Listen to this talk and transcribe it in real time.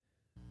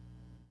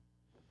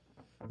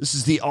This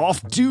is the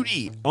Off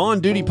Duty, On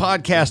Duty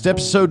podcast,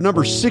 episode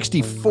number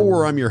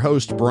 64. I'm your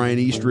host, Brian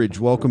Eastridge.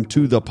 Welcome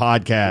to the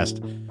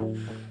podcast.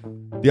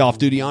 The Off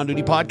Duty, On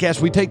Duty podcast,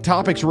 we take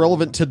topics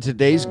relevant to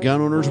today's gun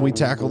owners and we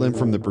tackle them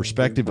from the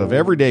perspective of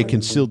everyday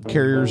concealed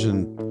carriers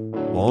and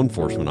law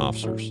enforcement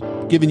officers,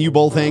 giving you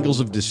both angles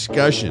of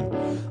discussion.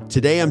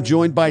 Today, I'm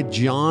joined by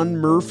John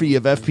Murphy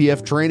of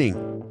FPF Training,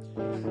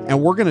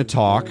 and we're going to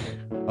talk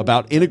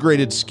about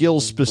integrated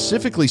skills,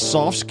 specifically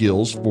soft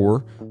skills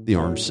for the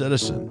armed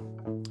citizen.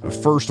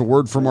 First, a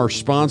word from our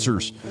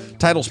sponsors.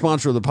 Title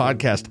sponsor of the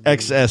podcast,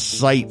 XS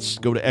Sights.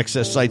 Go to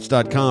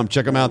xssights.com.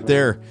 Check them out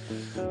there.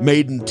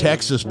 Made in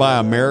Texas by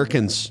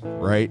Americans.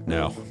 Right?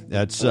 No.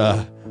 That's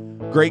a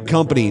great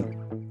company.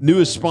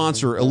 Newest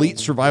sponsor, Elite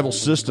Survival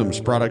Systems.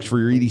 Products for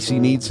your EDC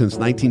needs since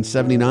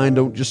 1979.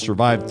 Don't just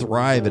survive,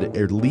 thrive at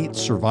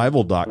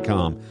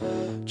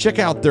elitesurvival.com. Check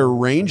out their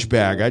range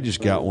bag. I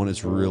just got one.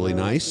 It's really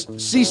nice.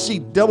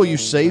 CCW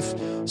Safe.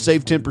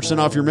 Save 10%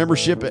 off your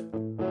membership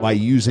by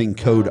using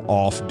code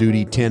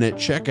OFFDUTY10 at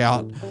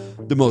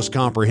checkout. The most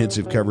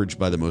comprehensive coverage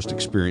by the most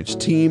experienced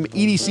team.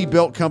 EDC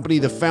Belt Company,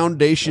 the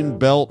foundation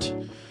belt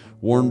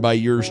worn by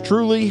yours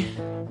truly.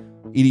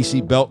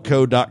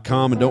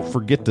 EDCBeltCo.com. And don't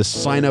forget to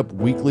sign up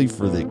weekly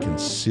for the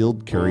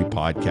Concealed Carry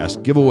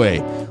Podcast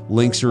giveaway.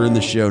 Links are in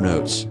the show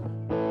notes.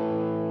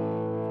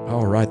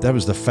 All right, that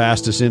was the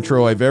fastest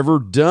intro I've ever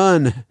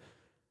done.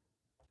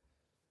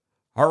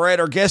 All right,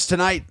 our guest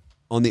tonight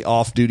on the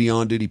Off Duty,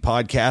 On Duty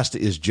podcast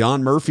is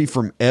John Murphy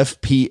from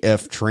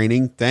FPF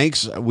Training.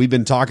 Thanks. We've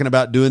been talking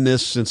about doing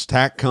this since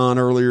TACCon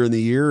earlier in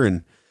the year.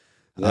 And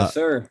yes,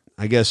 sir.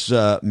 I guess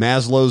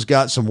Maslow's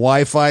got some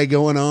Wi-Fi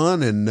going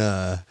on, and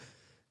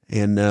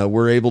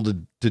we're able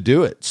to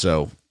do it.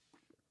 So,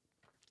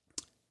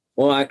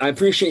 well, I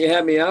appreciate you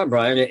having me on,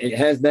 Brian. It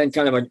has been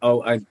kind of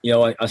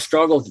a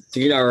struggle to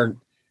get our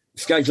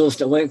schedules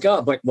to link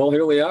up, but well,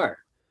 here we are.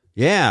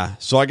 Yeah.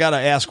 So I got to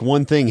ask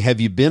one thing. Have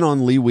you been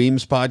on Lee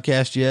Weems'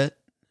 podcast yet?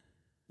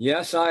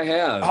 Yes, I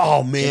have.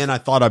 Oh man, I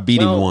thought I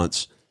beat him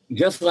once.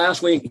 Just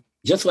last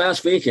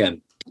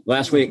weekend.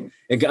 Last week.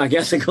 I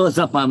guess it goes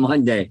up on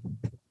Monday.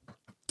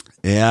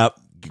 Yeah.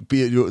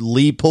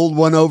 Lee pulled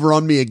one over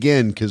on me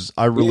again because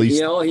I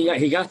released.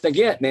 He got the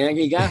get, man.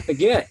 He got the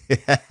get.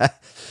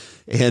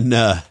 And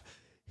I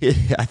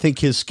think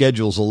his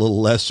schedule's a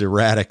little less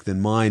erratic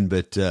than mine,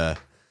 but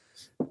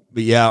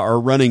yeah, our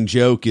running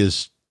joke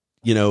is,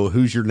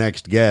 who's your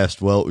next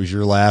guest? Well, it was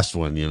your last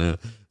one,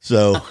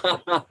 So,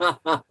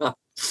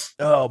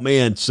 oh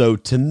man. So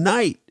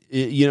tonight,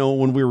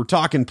 when we were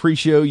talking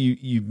pre-show,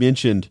 you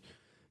mentioned,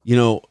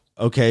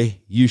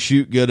 okay, you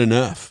shoot good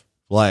enough.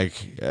 Like,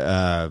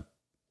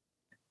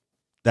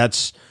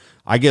 that's,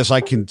 I guess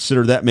I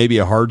consider that maybe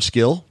a hard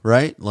skill,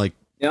 right? Like,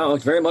 no,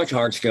 it's very much a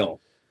hard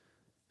skill.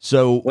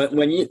 So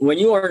when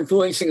you are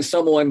influencing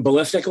someone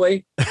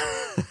ballistically,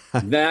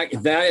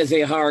 that is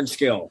a hard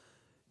skill.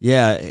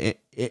 Yeah.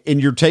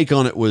 And your take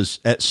on it was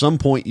at some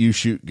point you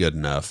shoot good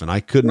enough, and I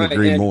couldn't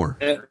agree more.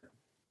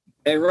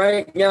 And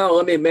right now,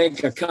 let me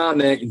make a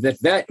comment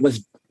that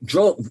was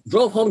drove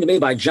home to me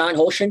by John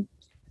Holshin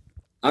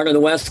out on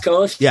the West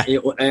Coast. Yeah.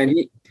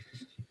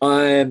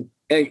 And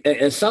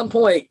at some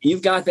point,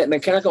 you've got that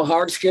mechanical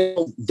hard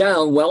skill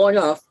down well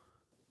enough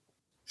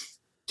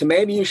to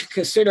maybe you should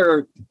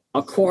consider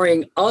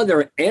acquiring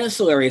other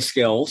ancillary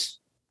skills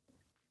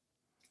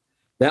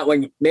that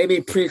would maybe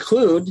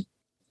preclude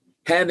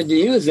having to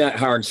use that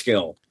hard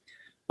skill.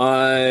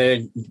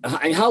 And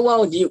how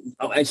well do you,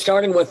 and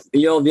starting with,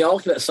 the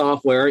ultimate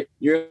software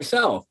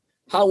yourself,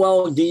 how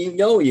well do you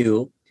know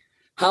you?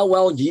 How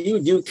well do you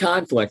do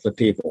conflict with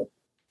people?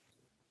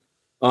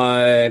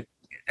 And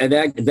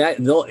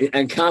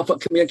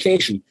conflict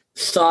communication,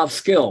 soft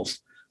skills.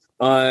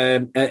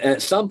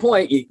 At some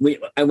point,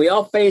 we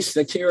all face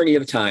the tyranny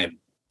of time.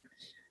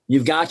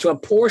 You've got to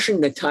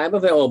apportion the time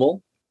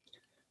available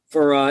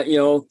for,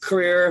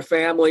 career,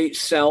 family,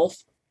 self.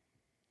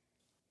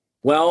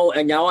 Well,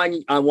 and now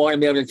I want to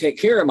be able to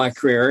take care of my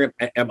career,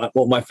 and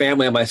my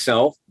family and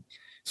myself.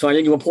 So I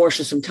need to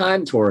apportion some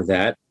time toward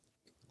that.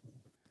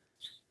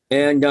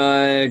 And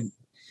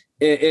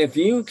if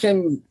you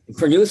can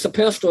produce a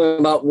pistol in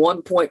about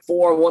 1.4,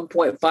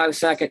 1.5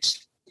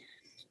 seconds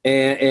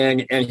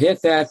and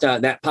hit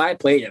that pie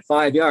plate at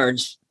 5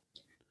 yards,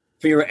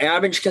 for your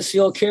average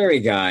concealed carry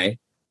guy,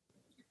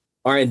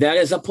 all right, that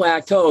is a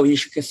plateau. You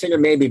should consider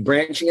maybe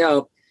branching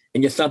out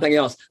into something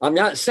else. I'm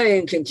not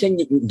saying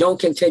don't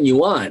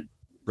continue on.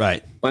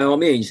 Right. By all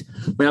means.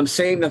 But I'm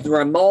saying that there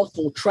are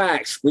multiple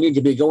tracks we need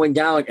to be going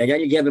down at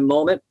any given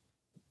moment.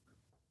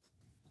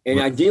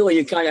 And ideally,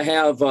 you kind of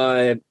have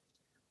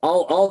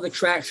all the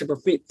tracks are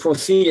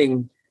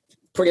proceeding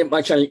pretty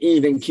much on an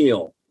even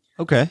keel.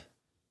 Okay.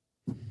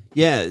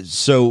 Yeah.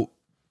 So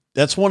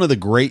that's one of the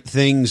great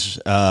things.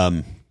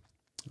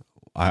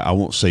 I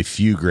won't say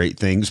few great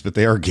things, but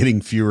they are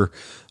getting fewer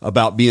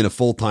about being a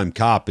full-time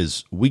cop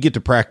is we get to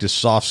practice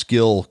soft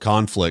skill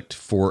conflict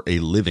for a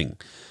living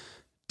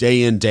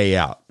day in, day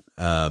out.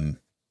 And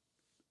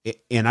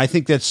I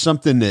think that's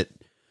something that,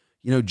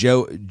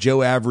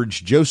 Joe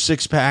average, Joe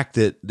six pack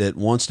that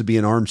wants to be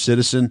an armed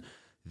citizen.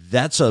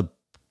 That's a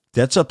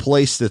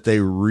place that they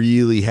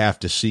really have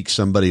to seek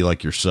somebody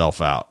like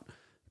yourself out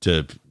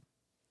to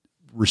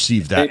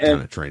receive that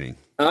kind of training.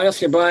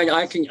 Honestly, Brian,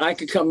 I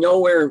could come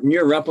nowhere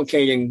near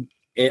replicating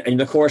in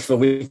the course of a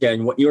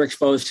weekend what you're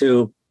exposed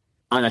to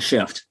on a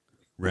shift.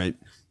 Right.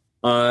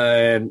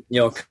 Call.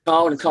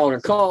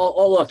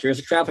 Oh, look, there's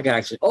a traffic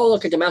accident. Oh,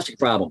 look, a domestic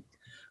problem.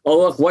 Oh,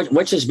 look,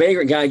 what's this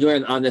vagrant guy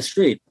doing on the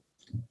street?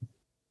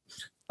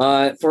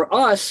 For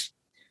us,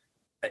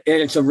 and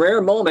it's a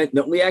rare moment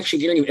that we actually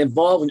get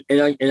involved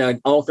in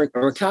an conflict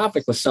or a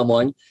conflict with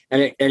someone,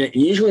 and it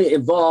usually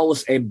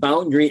involves a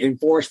boundary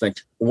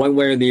enforcement one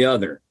way or the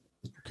other.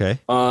 Okay.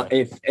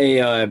 If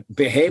a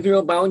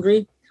behavioral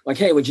boundary, like,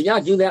 hey, would you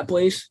not do that,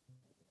 please?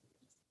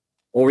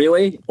 Or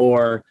really?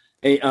 Or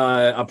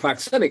a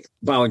proxemic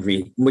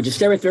boundary. Would you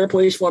stay right there,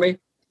 please, for me?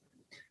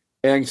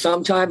 And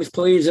sometimes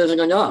please isn't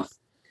enough.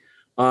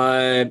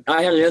 I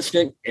had an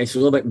incident, it's a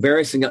little bit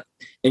embarrassing,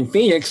 in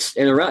Phoenix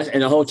in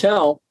a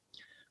hotel.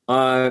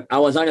 I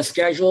was on a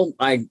schedule.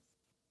 I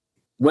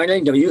went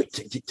in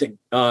to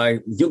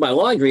do my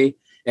laundry,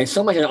 and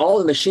someone had all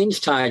the machines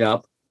tied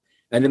up,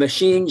 and the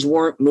machines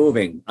weren't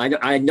moving.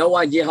 I had no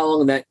idea how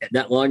long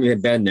that laundry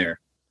had been there.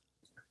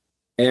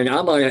 And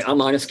I'm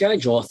on a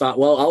schedule. I thought,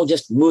 well, I'll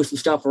just move some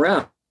stuff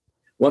around.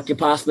 What could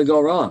possibly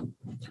go wrong?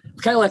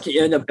 Kind of like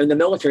in the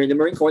military, in the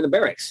Marine Corps, in the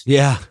barracks.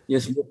 Yeah.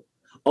 Just,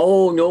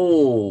 oh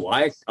no,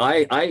 I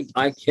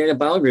hit a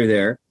boundary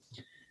there,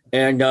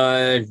 and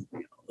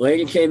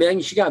lady came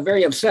in. She got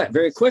very upset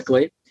very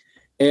quickly,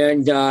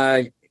 and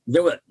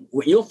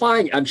you'll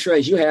find, I'm sure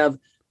as you have,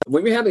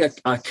 when you're having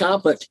a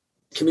conflict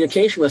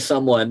communication with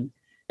someone,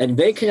 and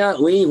they cannot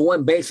leave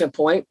one basic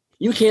point,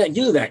 you can't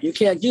do that. You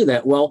can't do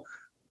that. Well,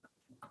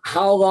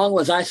 how long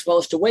was I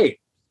supposed to wait?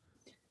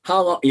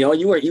 How long?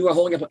 You were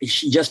holding up.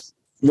 She just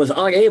was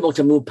unable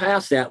to move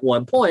past that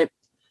one point,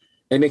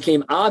 and it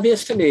became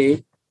obvious to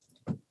me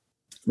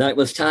that it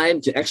was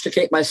time to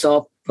extricate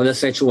myself from the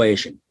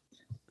situation.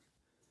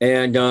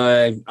 And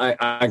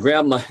I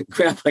grabbed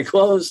my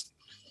clothes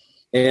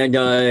and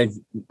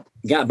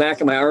got back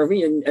in my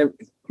RV. And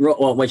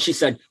when she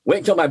said, "Wait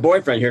until my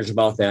boyfriend hears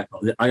about that,"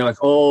 I'm like,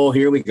 "Oh,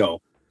 here we go.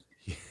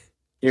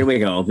 Here we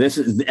go. This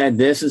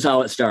is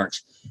how it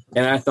starts."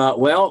 And I thought,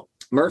 well,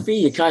 Murphy,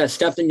 you kind of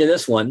stepped into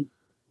this one.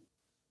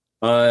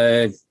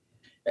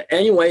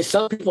 Anyway,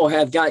 some people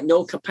have got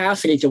no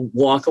capacity to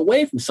walk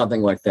away from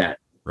something like that.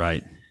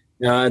 Right.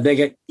 They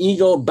get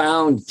ego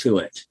bound to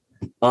it.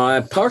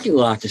 Parking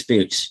lot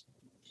disputes.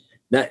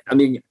 On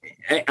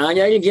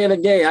any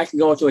given day, I can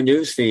go to a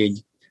news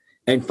feed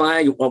and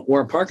find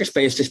where a parking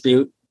space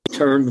dispute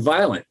turned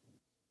violent,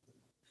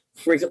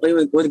 frequently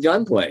with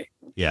gunplay.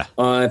 Yeah.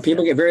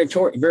 People get very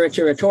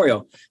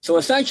territorial. So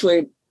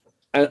essentially,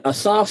 a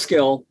soft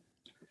skill,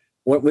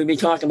 what we'd be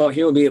talking about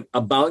here would be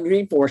a boundary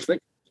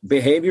enforcement,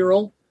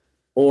 behavioral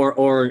or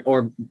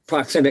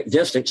proxemic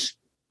distance,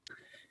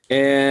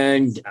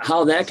 and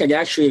how that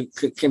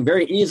can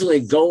very easily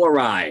go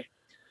awry.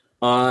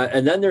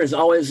 And then there's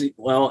always,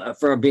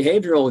 for a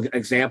behavioral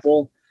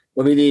example,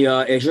 would be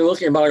as you're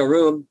looking about a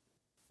room,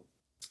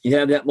 you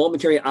have that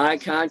momentary eye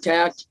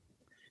contact,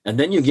 and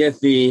then you get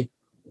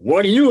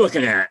what are you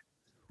looking at?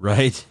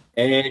 Right.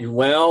 And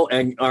all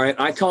right,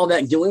 I call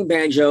that doing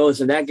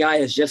banjos, and that guy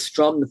has just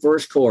strummed the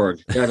first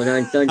chord. Dun,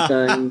 dun, dun,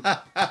 dun.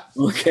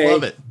 Okay.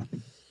 Love it.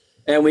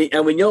 And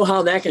we know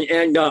how that can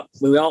end up.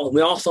 We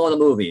all saw the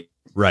movie.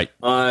 Right.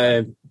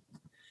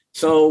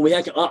 So we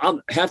have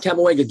to have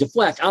a way to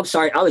deflect. I'm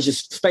sorry, I was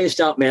just spaced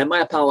out, man. My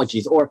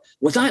apologies. Or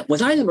was I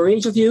in the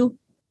Marines with you?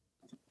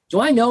 Do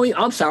I know you?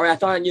 I'm sorry, I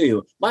thought I knew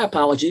you. My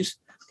apologies.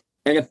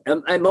 And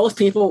most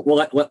people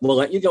will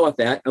let you go with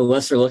that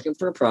unless they're looking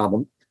for a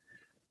problem.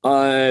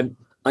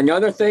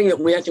 Another thing that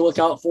we have to look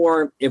out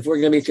for if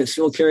we're going to be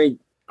concealed carry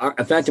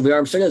effectively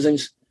armed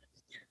citizens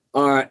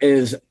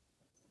is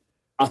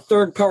a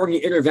third party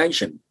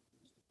intervention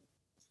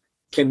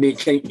can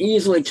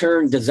easily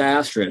turn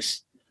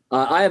disastrous.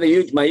 I have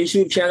my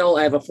YouTube channel.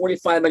 I have a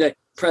 45-minute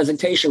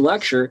presentation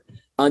lecture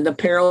on the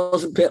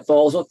perils and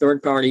pitfalls of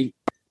third party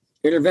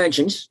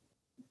interventions.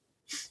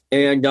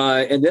 And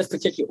in this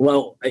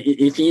particular,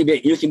 you can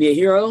be a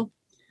hero,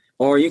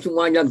 or you can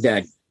wind up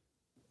dead,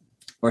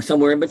 or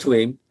somewhere in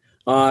between.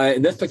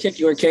 In this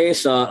particular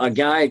case, a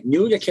guy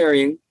new to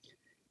carrying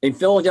in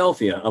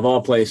Philadelphia, of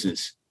all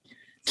places,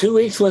 2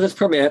 weeks with his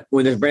permit,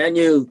 with his brand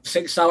new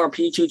 6-hour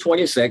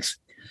P226,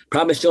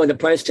 probably still in the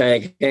price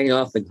tag hanging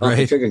off the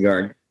trigger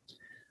guard,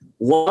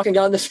 walking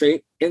down the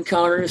street,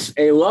 encounters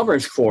a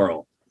lover's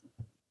quarrel.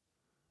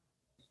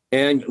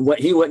 And what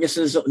he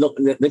witnesses,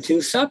 the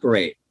two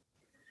separate.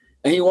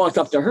 And he walked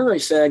up to her and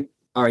said,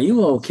 "Are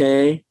you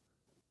okay?"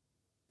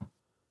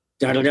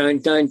 Dun, dun, dun,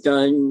 dun,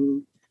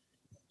 dun.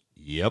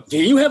 Yep. "Do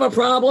you have a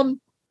problem?"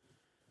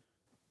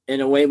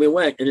 And away we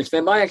went. And it's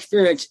been my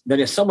experience that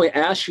if somebody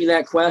asks you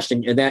that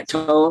question in that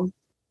tone,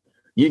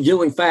 you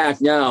do, in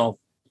fact, now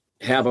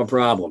have a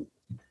problem.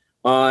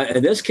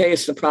 In this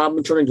case, the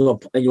problem turned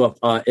into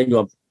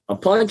a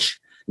punch,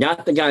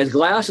 knocked the guy's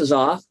glasses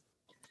off,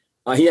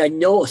 He had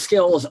no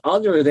skills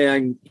other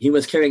than he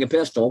was carrying a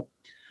pistol.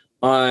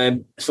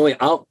 So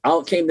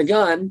out came the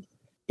gun.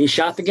 He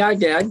shot the guy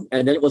dead,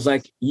 and then it was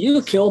like,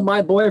 "You killed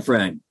my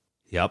boyfriend."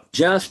 Yep.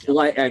 Just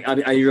like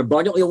you're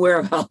abundantly aware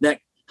of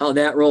how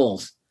that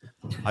rolls.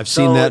 I've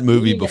seen that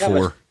movie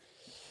before.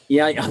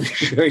 Yeah, I'm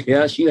sure.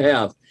 Yes, you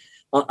have.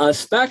 A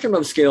spectrum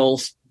of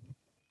skills,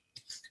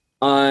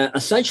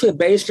 essentially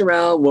based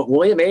around what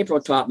William April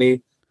taught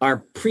me,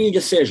 are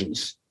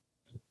pre-decisions.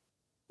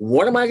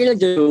 What am I going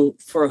to do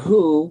for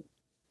who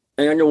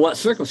and under what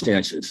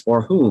circumstances,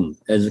 or whom,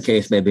 as the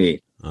case may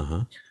be?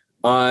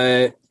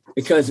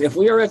 Because if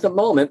we are at the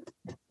moment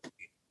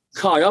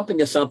caught up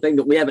into something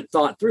that we haven't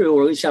thought through,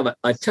 or at least have a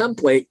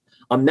template,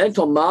 a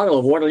mental model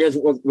of what it is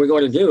we're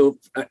going to do,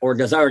 or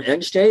desired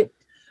end state,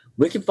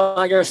 we can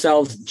find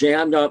ourselves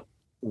jammed up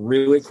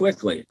really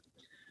quickly.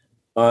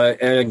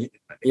 And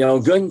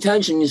good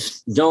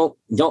intentions don't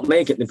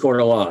make it in the court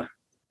of law.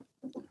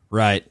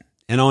 Right.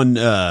 And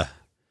on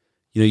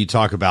you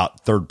talk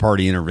about third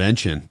party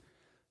intervention.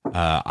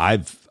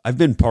 I've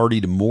been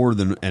party to more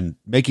than, and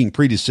making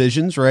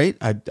pre-decisions, right?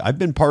 I've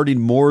been party to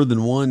more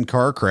than one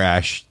car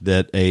crash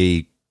that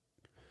a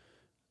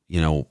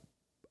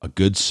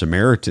good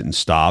Samaritan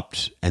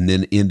stopped and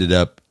then ended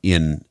up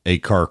in a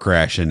car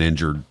crash and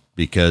injured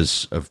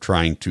because of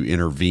trying to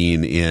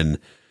intervene in,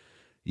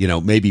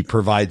 maybe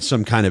provide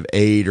some kind of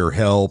aid or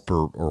help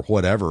or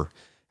whatever.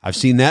 I've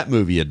seen that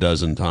movie a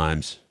dozen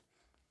times.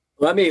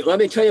 Let me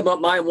tell you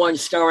about my one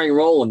starring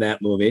role in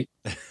that movie.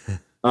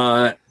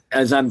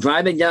 As I'm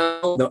driving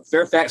down the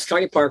Fairfax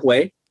County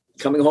Parkway,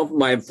 coming home from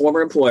my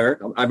former employer,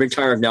 I'm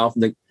retired now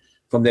from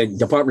the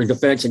Department of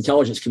Defense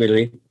Intelligence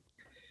Community.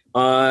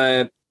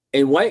 A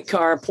white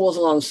car pulls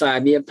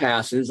alongside me and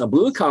passes. A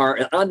blue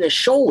car on the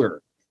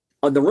shoulder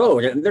of the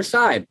road at their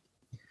side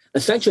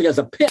essentially does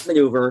a pit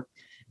maneuver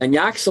and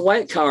knocks the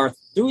white car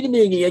through the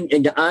median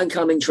into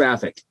oncoming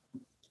traffic.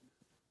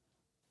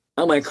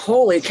 I'm like,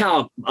 holy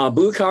cow, a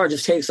blue car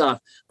just takes off.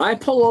 I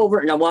pull over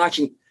and I'm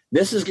watching.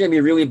 This is going to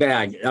be really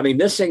bad. I mean,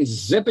 this thing's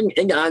zipping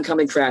into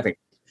oncoming traffic.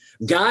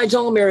 Guides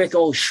all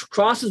miracle,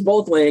 crosses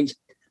both lanes,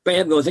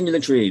 bam, goes into the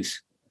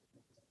trees.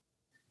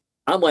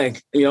 I'm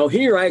like,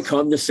 here I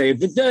come to save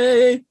the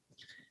day.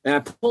 And I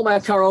pull my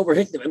car over,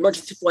 hit the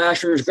emergency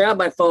flashers, grab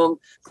my phone,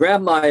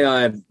 grab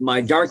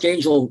my Dark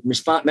Angel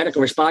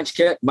medical response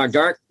kit, my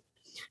Dark,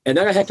 and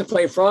then I had to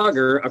play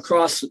Frogger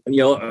across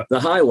the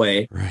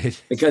highway,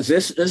 right? Because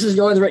this is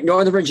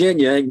Northern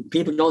Virginia, and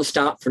people don't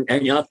stop for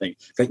nothing.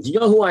 Do you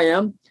know who I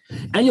am?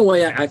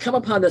 Anyway, I come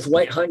upon this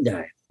white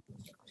Hyundai,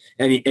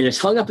 and it's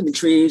hung up in the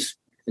trees,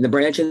 in the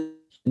branches,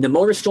 and the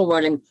motor's still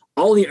running.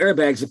 All the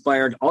airbags are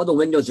fired. All the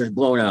windows are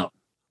blown out.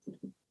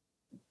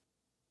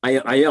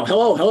 I yell,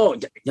 hello.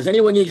 Does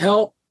anyone need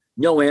help?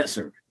 No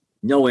answer.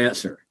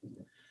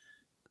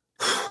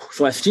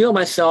 So I steel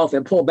myself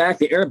and pull back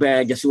the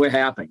airbag to see what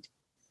happened.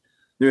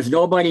 There's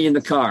nobody in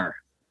the car.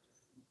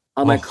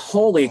 I'm like,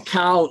 holy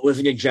cow, it was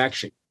an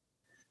ejection.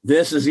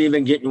 This is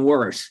even getting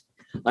worse.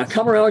 I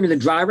come around to the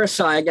driver's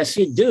side. I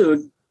see a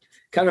dude,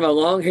 kind of a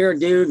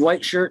long-haired dude,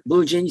 white shirt,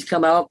 blue jeans,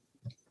 coming out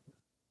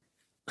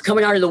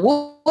of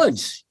the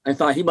woods. I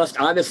thought he must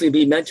obviously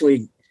be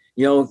mentally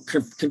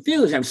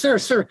confused. I'm,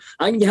 sir,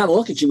 I need to have a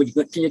look at you.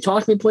 Can you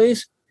talk to me,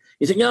 please?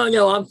 He said,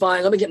 no, I'm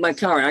fine. Let me get my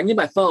car. I need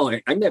my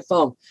phone.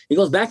 He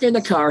goes back in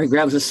the car. He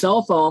grabs a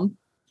cell phone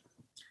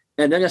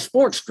and then a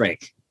sports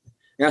drink.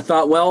 And I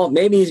thought, well,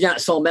 maybe he's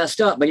not so messed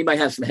up, but he might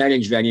have some head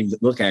injury. I need to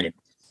look at him.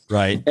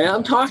 Right. And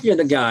I'm talking to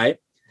the guy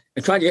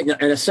and trying to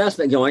get an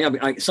assessment going.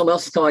 Someone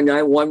else is calling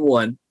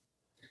 911.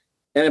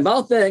 And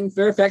about then,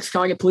 Fairfax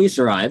County Police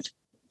arrived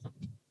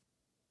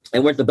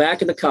and we're at the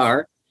back of the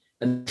car.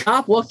 And the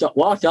cop walked up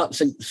and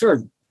said,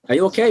 sir, are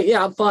you okay?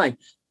 Yeah, I'm fine.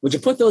 Would you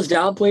put those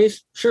down,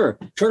 please? Sure.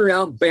 Turn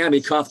around, bam, he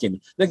cuffed him.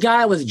 The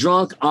guy was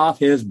drunk off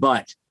his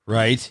butt.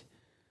 Right.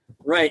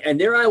 And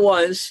there I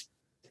was,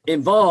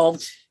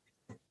 involved.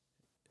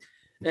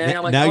 And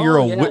I'm like, now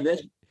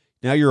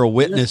you're a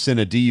witness in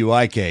a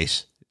DUI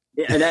case.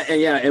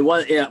 It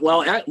was. Yeah.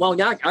 Well, I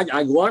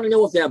want to know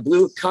what that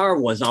blue car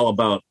was all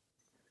about.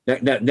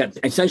 That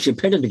essentially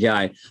pitted the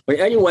guy. But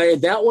anyway,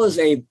 that was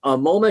a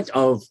moment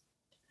of.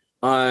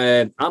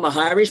 I'm a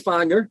high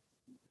responder,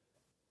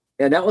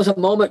 and that was a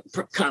moment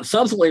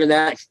subsequently to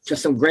that,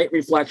 just some great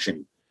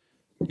reflection.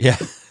 Yeah.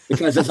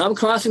 Because as I'm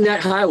crossing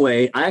that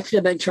highway, I actually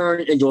have been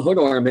turned into a hood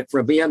ornament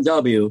for a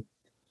BMW,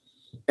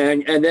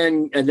 and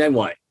then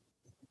what?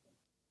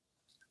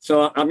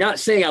 So I'm not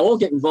saying I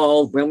won't get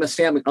involved, but I'm going to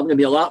say I'm going to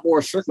be a lot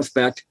more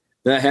circumspect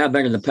than I have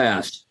been in the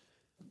past.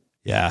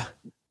 Yeah.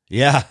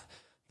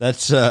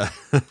 That's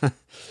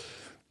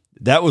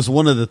that was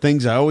one of the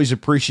things I always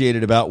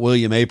appreciated about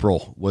William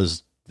April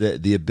was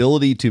the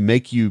ability to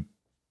make you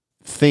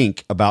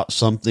think about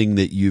something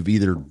that you've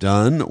either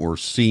done or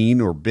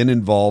seen or been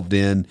involved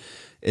in,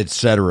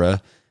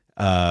 etc.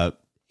 And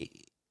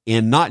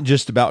not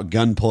just about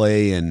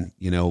gunplay. And,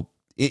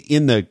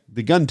 in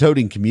the gun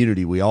toting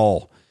community, we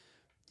all,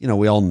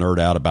 we all nerd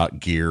out about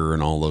gear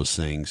and all those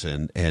things,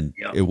 and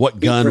Yep. what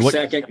gun, what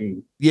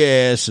second.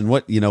 yes, and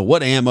what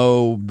what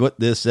ammo, what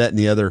this, that, and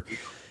the other.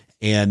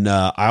 And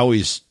I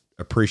always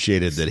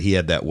appreciated that he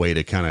had that way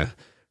to kind of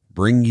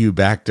bring you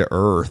back to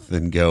earth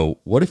and go,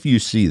 what if you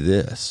see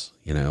this?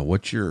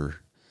 What's your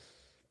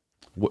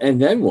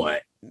and then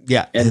what?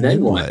 Yeah, and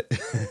then what?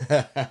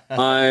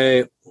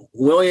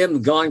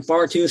 William, gone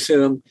far too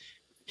soon.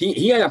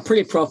 He had a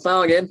pretty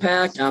profound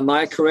impact on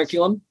my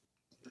curriculum.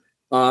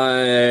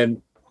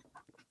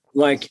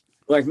 Like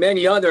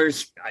many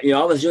others,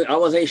 I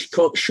was a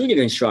shooting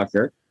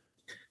instructor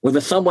with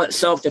a somewhat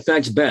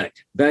self-defense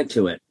bent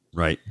to it.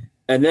 Right.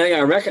 And then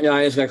I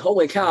recognized, like,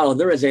 holy cow,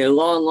 there is a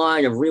long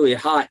line of really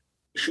hot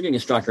shooting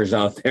instructors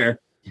out there,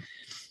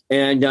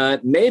 and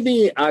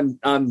maybe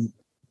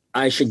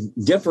I should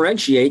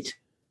differentiate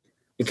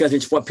because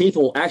it's what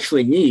people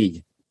actually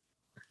need.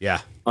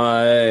 Yeah.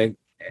 And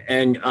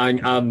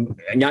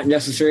not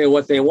necessarily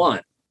what they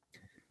want.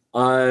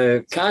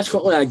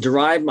 Consequently, I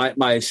derived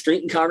my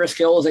street encounter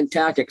skills and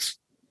tactics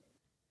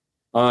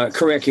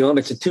curriculum.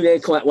 It's a 2-day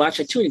class. Well,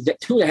 actually,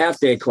 2.5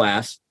 day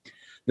class.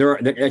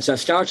 It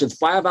starts with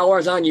 5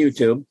 hours on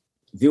YouTube.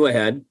 View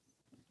ahead.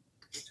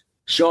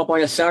 Show up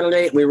on a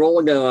Saturday. We roll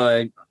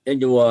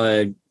into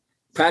a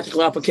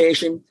practical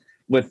application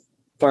with,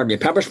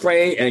 pepper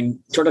spray and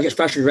tourniquet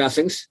special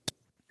dressings.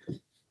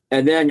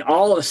 And then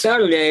all of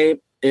Saturday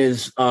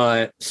is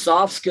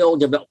soft skill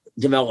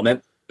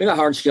development, bit of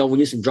hard skill. We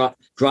use some dry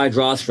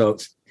draw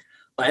strokes,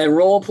 and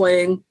role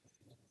playing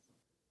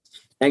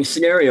and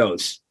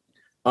scenarios.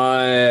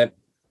 How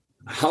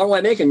do I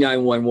make a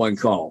 911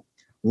 call?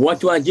 What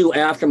do I do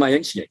after my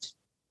incident?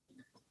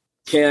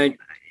 I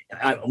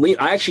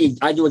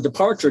do a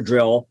departure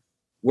drill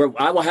where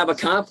I will have a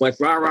conflict,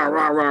 rah, rah,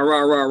 rah, rah,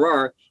 rah, rah,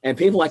 rah, and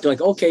people like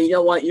to okay, you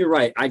know what? You're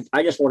right.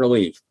 I just want to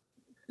leave.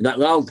 That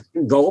loud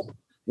gulp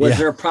was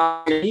their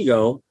pride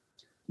ego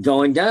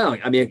going down.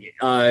 I mean,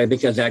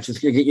 because that's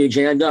just going to get you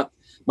jammed up.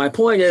 My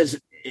point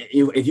is,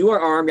 if you are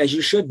armed, as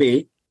you should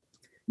be,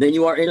 then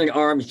you are in an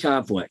armed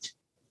conflict.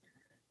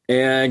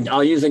 And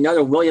I'll use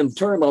another William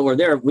term over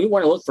there. We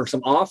want to look for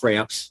some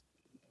off-ramps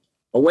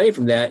away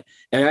from that.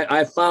 And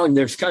I found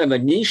there's kind of a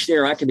niche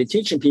there. I can be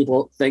teaching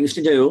people things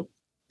to do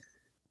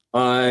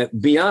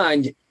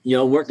beyond,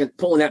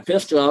 pulling that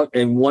pistol out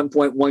in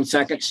 1.1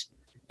 seconds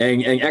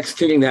and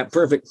executing that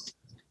perfect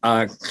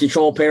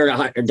control pair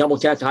to double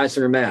tap to high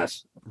center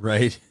mass.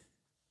 Right.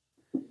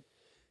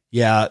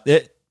 Yeah.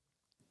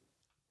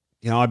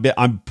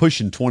 I'm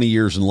pushing 20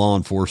 years in law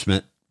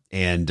enforcement,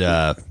 and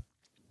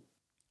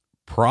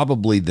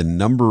probably the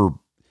number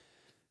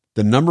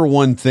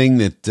one thing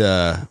that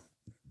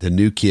the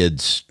new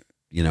kids,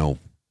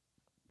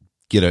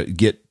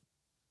 get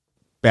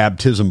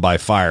baptism by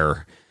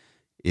fire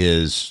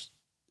is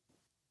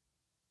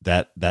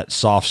that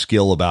soft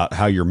skill about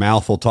how your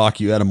mouth will talk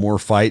you out of more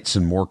fights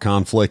and more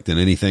conflict than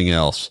anything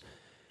else.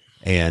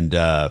 And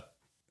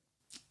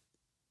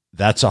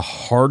that's a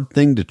hard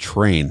thing to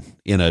train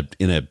in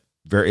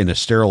a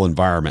sterile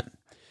environment,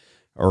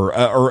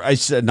 or I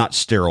said not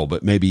sterile,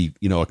 but maybe,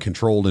 a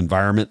controlled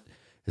environment.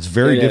 It's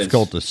very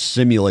difficult to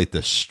simulate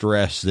the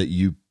stress that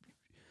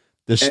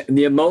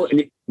the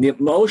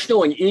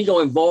emotional and ego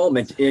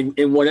involvement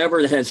in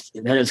whatever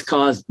has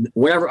caused,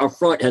 whatever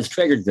affront has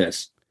triggered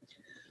this.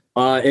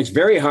 It's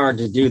very hard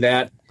to do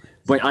that,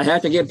 but I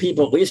have to give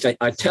people at least a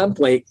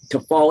template to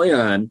fall in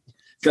on,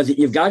 because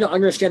you've got to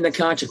understand the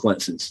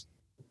consequences.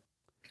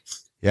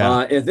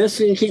 Yeah. If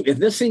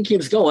this thing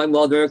keeps going,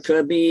 well, there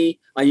could be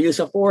a use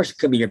of force. It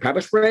could be your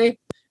pepper spray.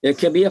 It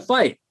could be a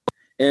fight.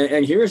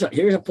 And here's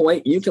a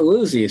point: you can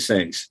lose these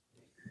things.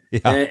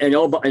 Yeah.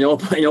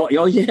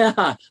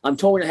 Yeah, I'm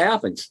told it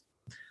happens.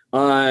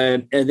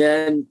 And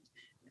then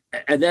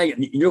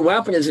your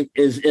weapon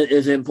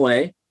is in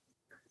play.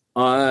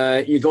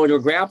 You go to a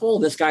grapple.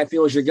 This guy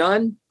feels your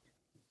gun.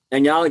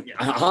 And now,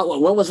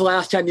 when was the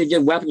last time you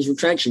did weapons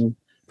retention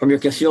from your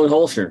concealed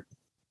holster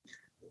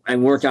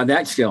and worked on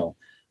that skill?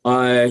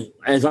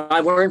 As I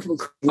learned from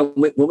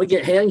when we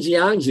get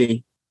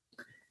handsy-onzy,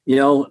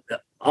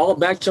 all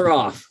bets are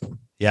off.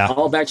 Yeah,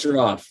 all bets are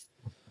off.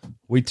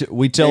 We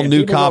tell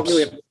new cops.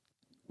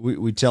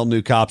 We tell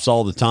new cops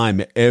all the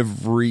time.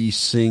 Every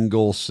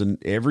single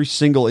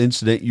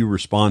incident you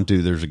respond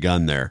to, there's a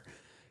gun there,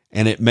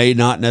 and it may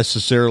not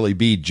necessarily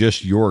be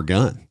just your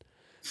gun.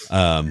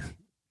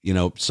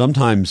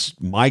 Sometimes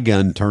my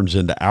gun turns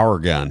into our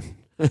gun,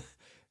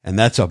 and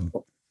that's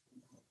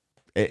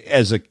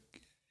as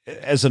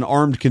an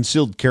armed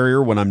concealed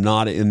carrier, when I'm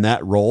not in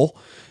that role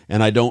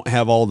and I don't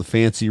have all the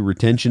fancy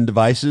retention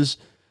devices,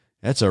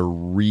 that's a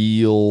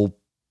real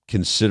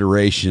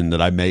consideration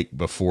that I make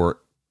before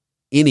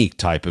any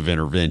type of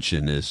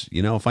intervention is,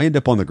 if I end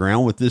up on the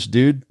ground with this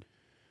dude,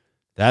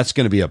 that's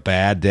going to be a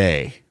bad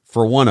day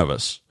for one of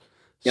us.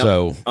 Yep.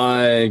 So,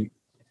 and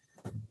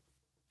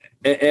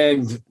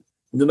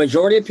the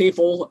majority of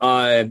people,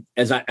 I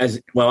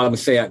would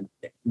say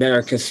that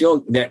are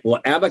concealed, that will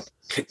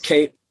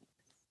advocate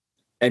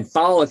and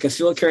follow a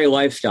concealed carry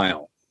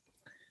lifestyle.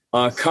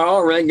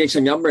 Carl Wren did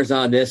some numbers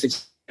on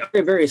this.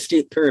 very, very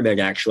steep pyramid,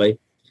 actually.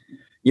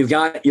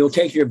 You'll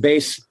take your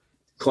base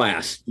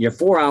class, your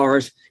 4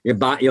 hours,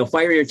 you'll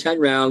fire your 10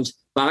 rounds,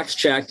 box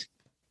checked,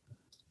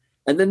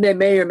 and then they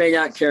may or may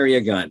not carry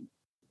a gun.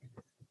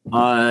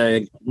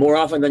 More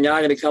often than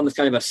not, it becomes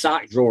kind of a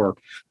sock drawer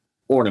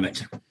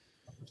ornament.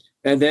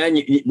 And then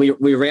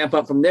we ramp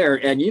up from there,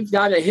 and you've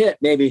got to hit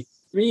maybe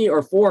 3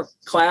 or 4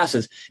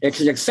 classes.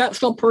 It's an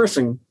exceptional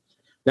person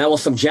that will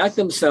subject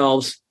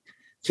themselves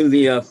to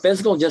the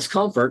physical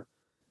discomfort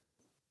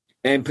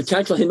and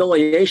potential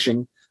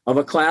humiliation of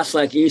a class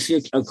like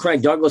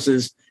Craig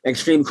Douglas's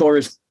Extreme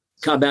Quarters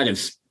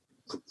Combatives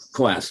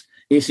class,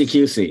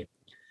 ECQC.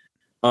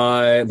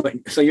 But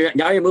so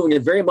now you're moving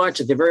very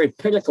much at the very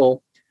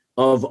pinnacle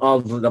of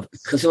the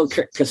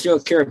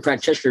concealed carry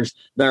practitioners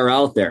that are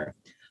out there.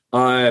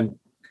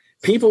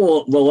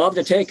 People will love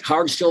to take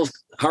hard skills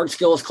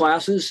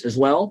classes as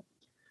well,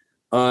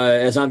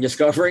 as I'm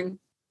discovering.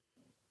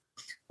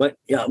 But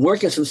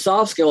working some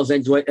soft skills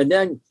into it,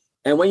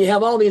 and when you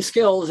have all these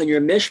skills and your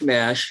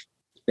mishmash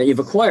that you've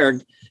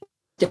acquired,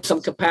 get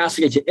some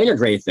capacity to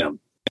integrate them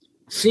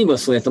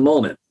seamlessly at the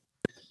moment.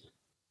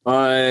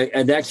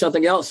 And that's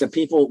something else that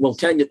people will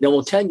tend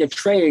to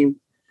train.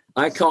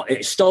 I call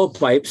it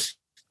stovepipes,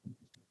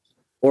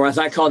 or as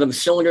I call them,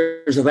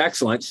 cylinders of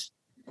excellence.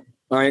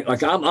 All right,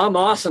 like I'm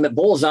awesome at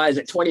bullseyes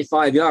at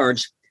 25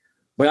 yards,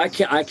 but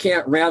I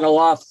can't rattle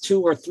off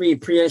 2 or 3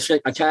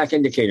 pre-incident attack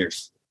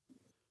indicators.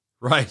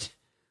 Right.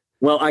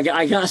 Well, I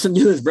got some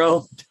news,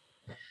 bro.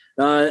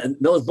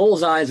 Those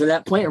bullseyes or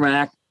that point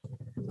rack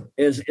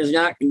is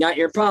not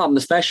your problem,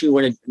 especially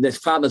when this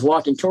problem is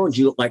walking towards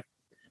you like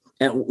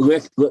at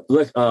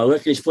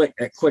lickety split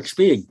at quick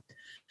speed.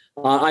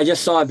 I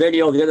just saw a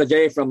video the other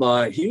day from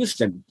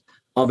Houston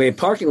of a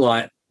parking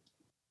lot.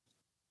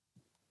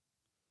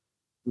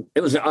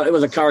 It was a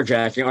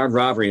carjacking, armed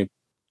robbery.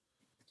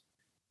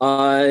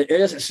 A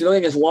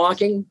civilian is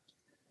walking.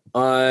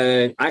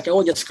 I can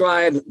only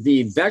describe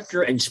the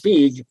vector and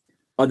speed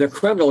of the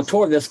criminal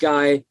toward this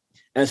guy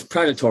as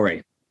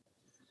predatory.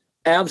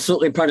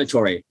 Absolutely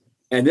predatory.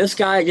 And this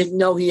guy didn't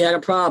know he had a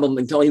problem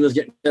until he was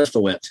getting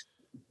pistol whipped.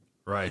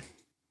 Right.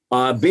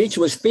 Beat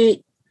to his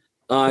feet,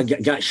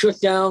 got shook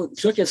down,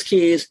 took his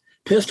keys,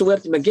 pistol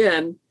whipped him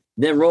again,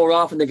 then rolled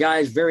off in the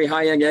guy's very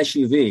high-end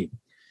SUV.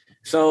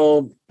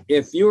 So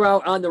if you're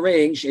out on the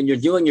range and you're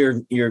doing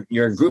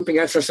your grouping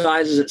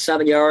exercises at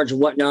 7 yards and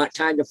whatnot,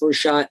 time to first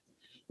shot,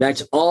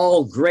 that's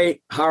all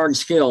great hard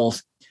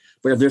skills.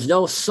 But if there's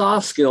no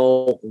soft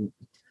skill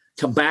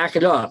to back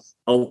it up,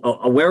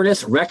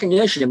 awareness,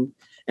 recognition,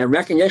 and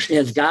recognition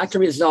has got to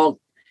result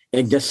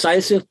in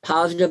decisive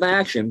positive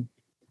action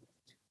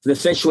for the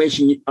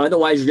situation.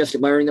 Otherwise, you're just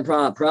admiring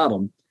the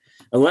problem.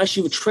 Unless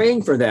you've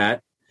trained for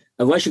that,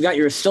 unless you got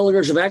your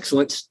cylinders of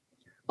excellence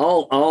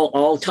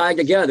all tied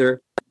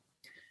together,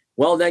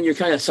 well, then you're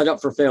kind of set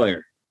up for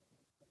failure.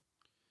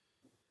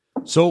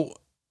 So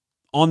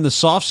on the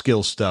soft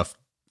skill stuff,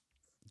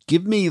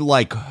 give me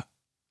like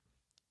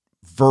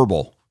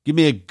verbal. Give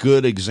me a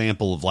good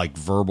example of like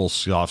verbal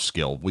soft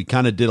skill. We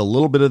kind of did a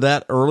little bit of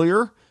that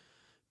earlier,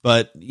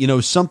 but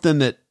something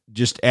that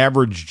just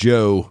average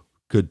Joe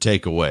could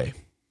take away.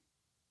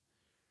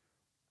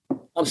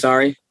 I'm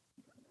sorry.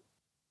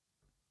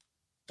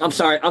 I'm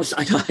sorry,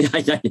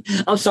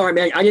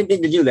 man. I didn't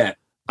mean to do that.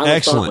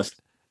 Excellent.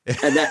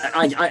 And that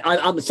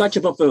I'm such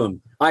a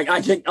buffoon.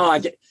 I think.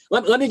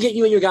 Let me get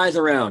you and your guys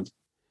around.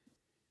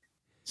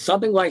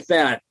 Something like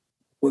that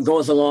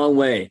goes a long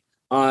way.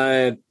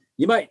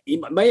 You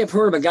may have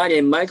heard of a guy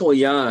named Michael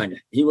Yan.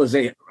 He is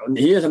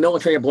a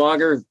military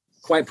blogger,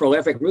 quite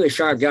prolific, really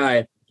sharp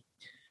guy.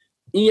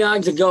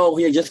 Eons ago,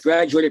 he had just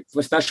graduated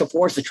from special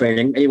forces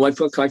training, and he went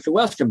to a country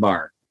western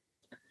bar.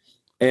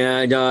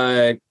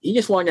 And he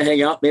just wanted to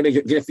hang out, maybe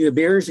get a few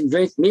beers and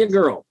meet a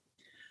girl.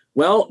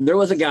 Well, there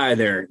was a guy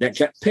there that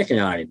kept picking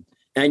on him.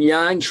 And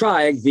Yan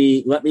tried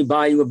the let me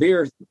buy you a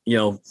beer,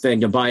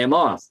 thing to buy him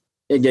off.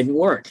 It didn't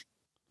work.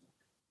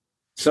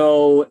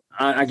 So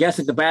I guess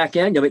at the back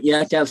end of it, you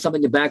have to have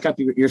something to back up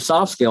your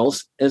soft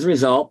skills as a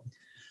result.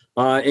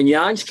 In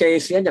Jan's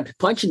case, he ended up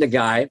punching the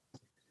guy,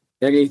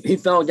 and he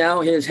fell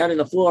down, hit his head on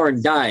the floor,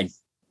 and died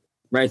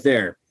right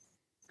there.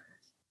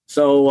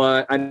 So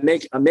I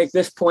make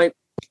this point.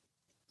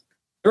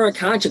 There are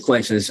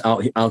consequences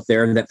out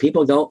there that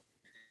people don't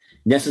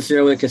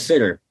necessarily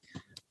consider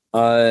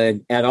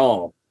at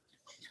all.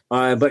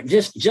 But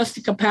just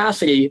the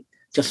capacity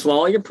to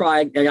swallow your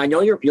pride, and I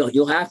know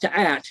you'll have to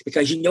act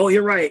because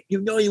you're right.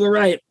 You know you were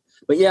right.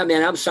 But yeah,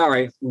 man, I'm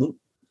sorry.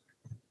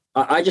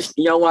 I just,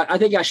 what? I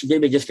think I should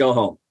maybe just go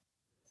home.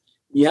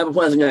 You have a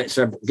pleasant night,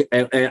 sir,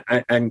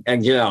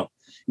 and get out.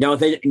 Now,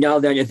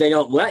 if they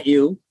don't let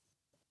you,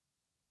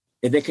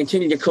 if they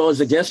continue to close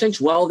the distance,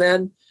 well,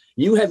 then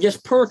you have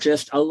just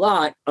purchased a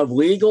lot of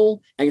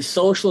legal and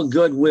social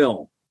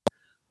goodwill.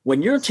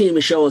 When your team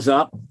shows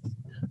up,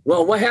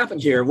 well, what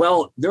happened here?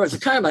 Well, there was a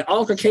kind of an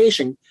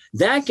altercation.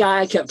 That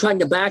guy kept trying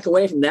to back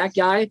away from that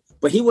guy,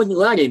 but he wouldn't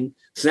let him.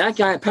 So that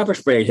guy pepper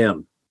sprayed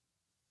him.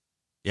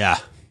 Yeah.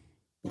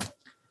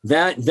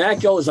 That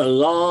goes a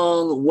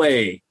long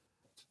way.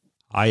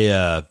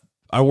 I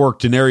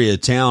worked in an area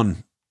of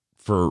town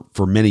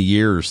for many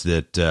years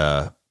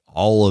that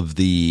all of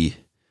the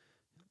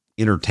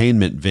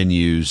entertainment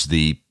venues,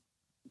 the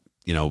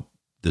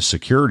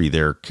security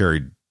there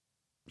carried,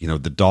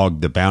 the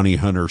Dog the Bounty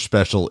Hunter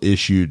special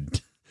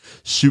issued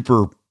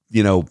super,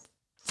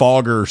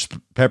 fogger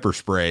pepper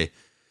spray.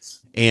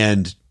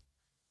 And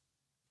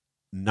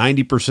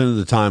 90% of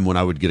the time when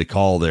I would get a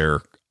call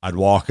there, I'd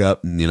walk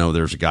up and,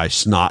 there's a guy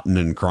snotting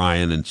and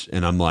crying.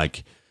 And I'm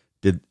like,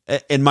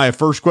 and my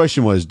first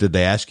question was, did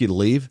they ask you to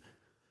leave?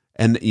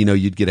 And,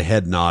 you'd get a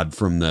head nod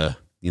from the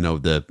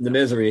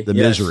misery,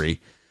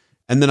 misery.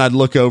 And then I'd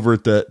look over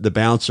at the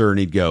bouncer and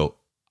he'd go,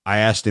 I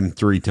asked him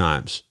 3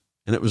 times.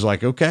 And it was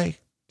like, okay,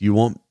 do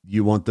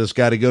you want this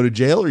guy to go to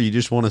jail, or you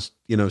just want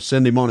to,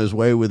 send him on his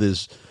way with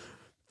his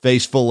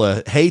face full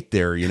of hate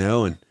there,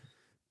 and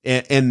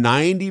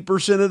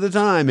 90% of the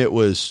time it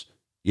was,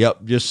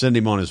 yep, just send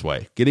him on his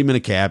way, get him in a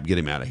cab, get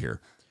him out of here.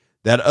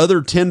 That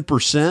other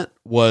 10%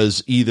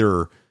 was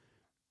either,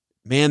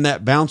 man,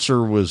 that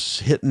bouncer was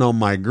hitting on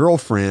my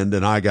girlfriend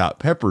and I got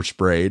pepper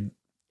sprayed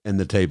and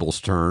the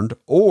tables turned,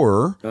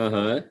 or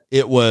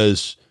it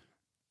was,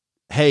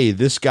 hey,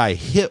 this guy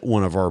hit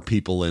one of our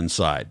people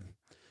inside.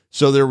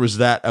 So there was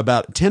that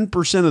about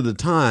 10% of the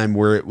time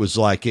where it was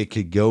like it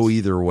could go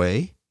either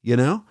way,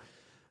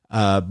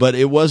 but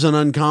it wasn't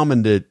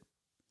uncommon to,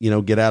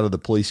 get out of the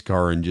police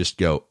car and just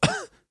go,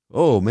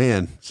 oh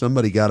man,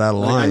 somebody got out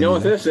of line. I know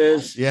what this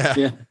is.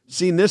 Yeah.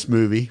 Seen this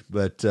movie,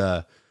 but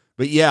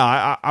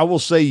yeah, I will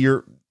say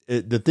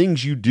the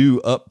things you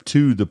do up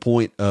to the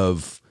point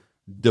of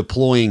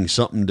deploying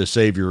something to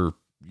save your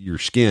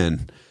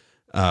skin,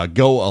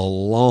 go a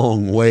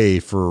long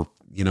way for,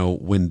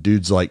 when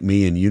dudes like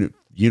me in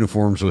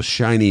uniforms with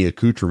shiny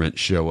accoutrements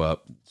show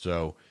up.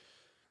 So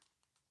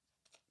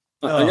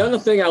another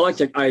thing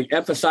I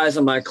emphasize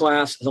in my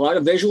class is a lot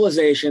of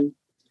visualization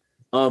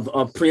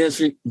of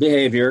pre-incident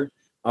behavior.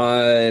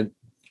 Again,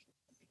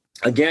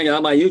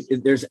 on my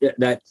YouTube, there's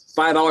that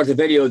 5 hours of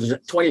video. There's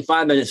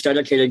 25 minutes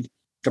dedicated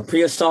to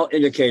pre-assault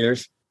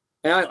indicators.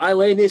 And I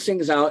lay these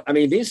things out. I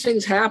mean, these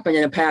things happen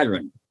in a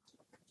pattern.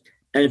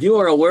 And if you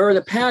are aware of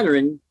the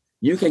pattern,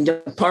 you can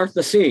depart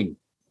the scene.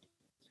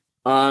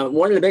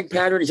 One of the big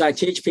patterns I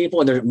teach people,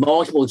 and there's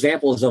multiple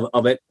examples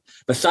of it,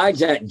 besides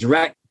that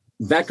direct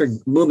vector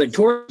movement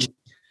towards you,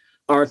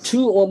 are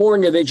 2 or more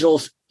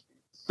individuals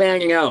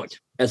fanning out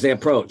as they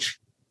approach,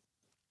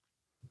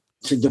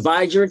 to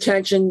divide your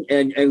attention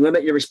and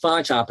limit your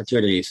response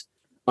opportunities.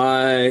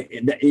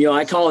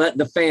 I call that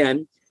the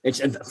fan.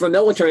 It's for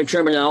military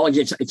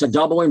terminology. It's a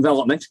double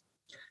envelopment,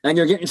 and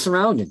you're getting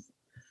surrounded.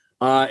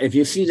 If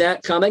you see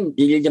that coming,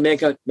 you need to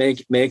make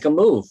a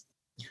move.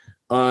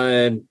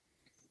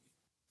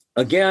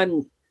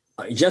 Again,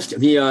 just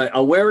the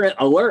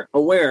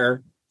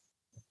aware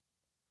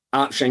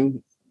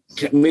option.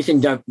 We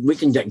can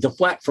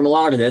deflect from a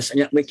lot of this, and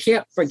yet we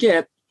can't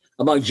forget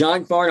about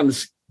John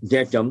Farnham's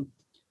dictum,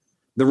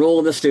 the rule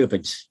of the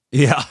stupids.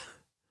 Yeah.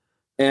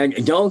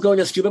 And don't go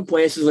to stupid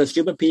places with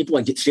stupid people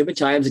and get stupid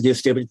times and do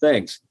stupid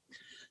things.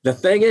 The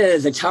thing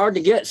is, it's hard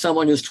to get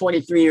someone who's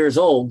 23 years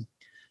old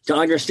to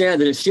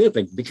understand that it's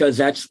stupid, because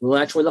that's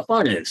where the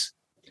fun is.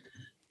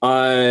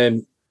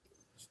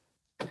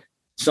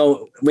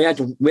 So we have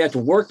to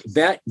work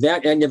that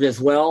end of it as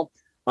well.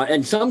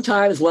 And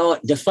sometimes,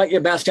 despite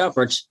your best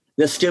efforts,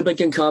 the stupid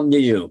can come to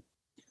you.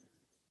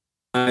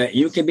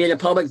 You can be in a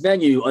public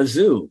venue, a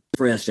zoo,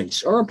 for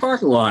instance, or a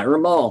parking lot or a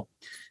mall,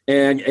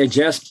 and it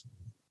just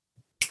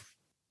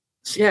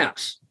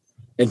snaps.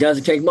 It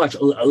doesn't take much.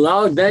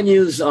 Loud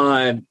venues,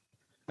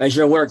 as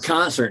you're aware,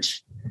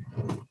 concerts.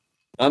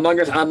 I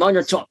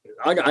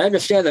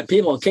understand that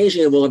people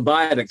occasionally will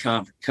imbibe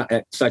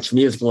at such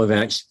musical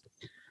events,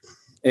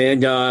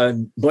 and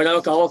blood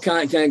alcohol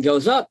content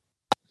goes up,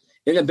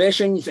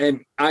 inhibitions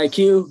and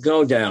IQ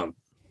go down.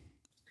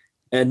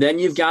 And then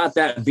you've got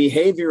that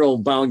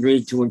behavioral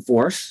boundary to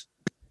enforce.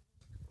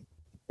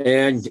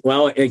 And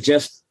it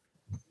just,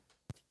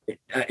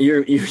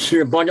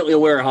 you're abundantly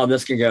aware of how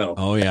this can go.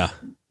 Oh yeah.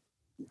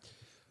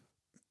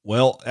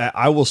 Well,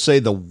 I will say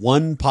the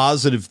one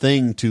positive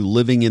thing to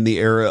living in the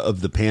era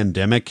of the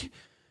pandemic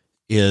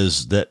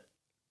is that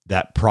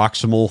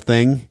proximal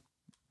thing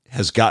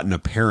has gotten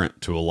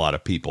apparent to a lot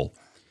of people.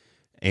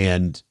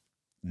 And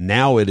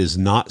now it is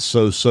not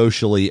so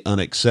socially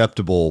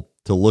unacceptable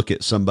to look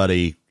at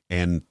somebody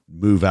and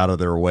move out of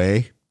their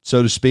way,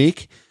 so to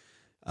speak.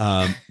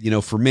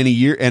 For many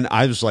years, and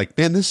I was like,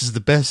 man, this is the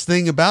best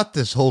thing about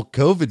this whole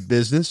COVID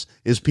business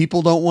is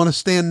people don't want to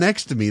stand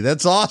next to me.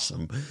 That's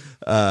awesome.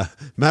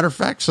 Matter of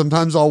fact,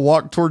 sometimes I'll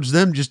walk towards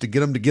them just to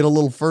get them to get a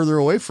little further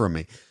away from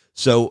me.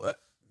 So,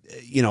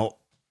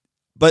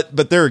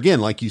 but there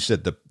again, like you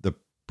said, the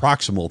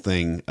proximal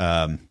thing,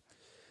 and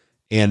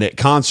at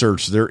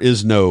concerts, there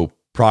is no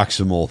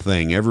proximal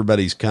thing.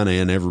 Everybody's kind of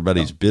in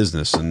everybody's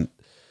business. And,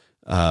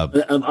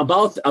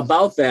 about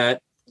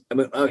that,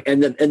 in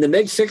the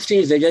mid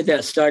 60s, they did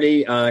that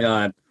study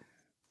on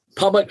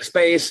public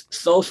space,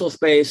 social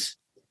space,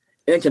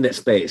 intimate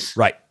space,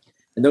 right?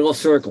 And the little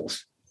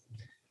circles.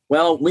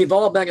 Well, we've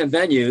all been in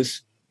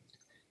venues.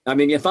 I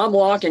mean, if I'm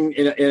walking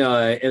in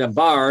a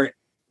bar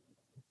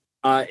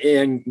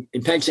in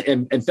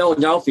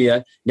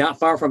Philadelphia, not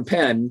far from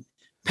Penn,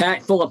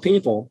 packed full of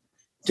people,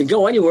 to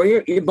go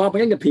anywhere, you're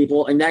bumping into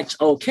people, and that's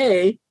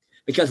okay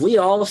because we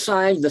all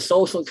signed the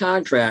social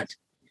contract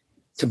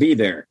to be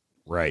there.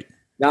 Right.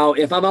 Now,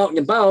 if I'm out and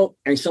about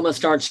and someone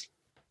starts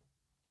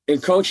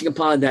encroaching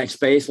upon that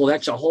space, well,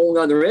 that's a whole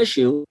other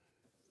issue,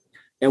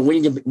 and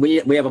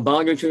we have a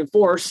boundary to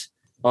enforce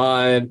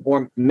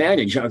or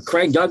manage.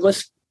 Craig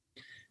Douglas,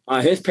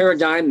 his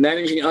paradigm,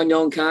 managing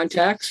unknown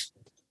contacts,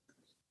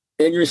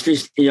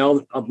 industries,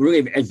 really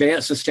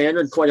advanced the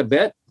standard quite a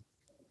bit.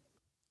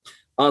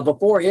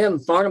 Before him,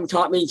 Farnham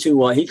taught me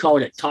to, he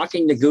called it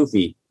talking to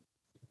Goofy.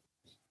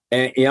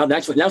 And,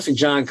 that's what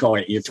John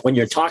called it, when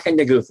you're talking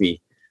to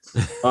Goofy.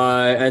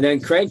 And then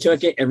Craig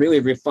took it and really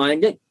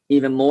refined it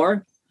even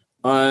more.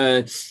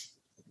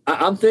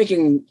 I'm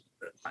thinking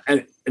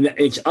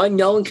it's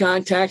unknown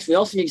contacts. We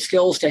also need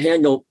skills to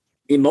handle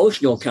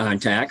emotional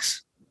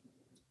contacts.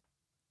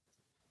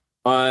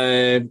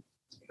 And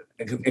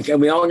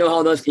we all know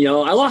how those,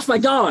 I lost my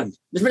dog.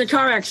 There's been a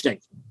car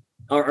accident,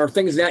 or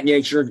things of that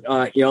nature.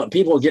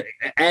 People get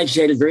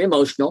agitated, very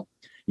emotional.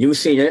 You've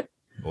seen it.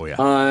 Oh,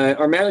 yeah.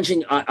 Or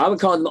managing, I would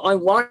call them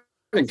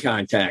unwanted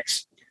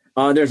contacts.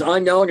 There's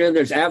unknown and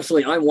there's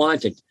absolutely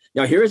unwanted.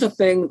 Now, here's a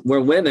thing where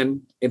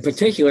women in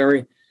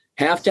particular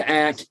have to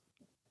act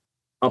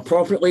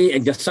appropriately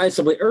and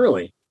decisively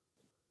early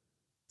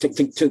to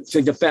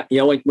defend.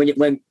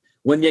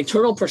 When the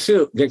internal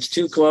pursuit gets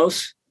too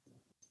close,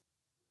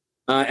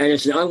 and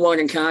it's an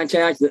unwanted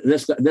contact,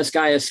 this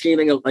guy is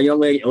scheming a young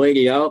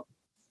lady out.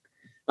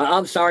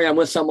 I'm sorry, I'm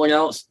with someone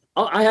else.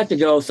 I have to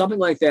go, something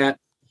like that,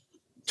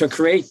 to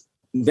create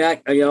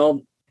that,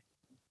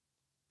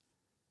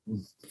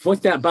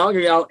 put that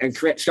boundary out and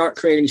start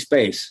creating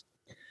space.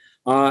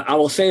 I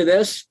will say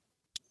this: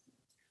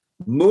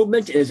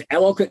 movement is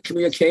eloquent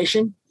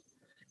communication,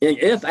 and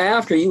if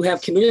after you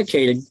have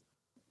communicated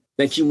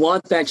that you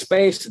want that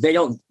space, they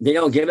don't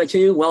give it to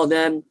you, well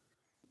then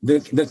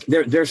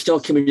they're still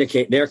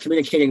communicating. They're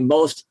communicating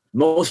most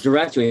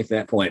directly at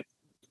that point,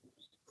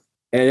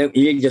 and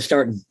you need to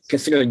start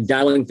considering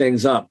dialing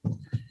things up.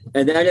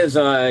 And that is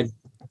a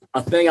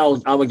thing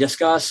I would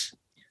discuss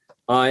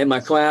in my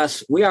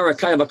class. We are a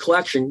kind of a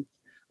collection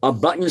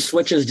of buttons,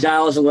 switches,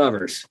 dials, and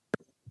levers.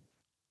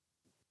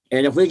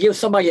 And if we give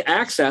somebody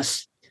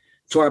access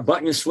to our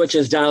buttons,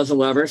 switches, dials, and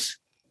levers,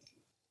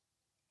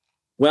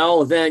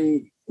 well,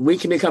 then we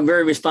can become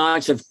very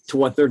responsive to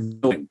what they're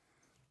doing.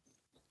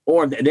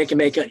 Or they can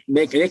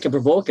they can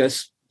provoke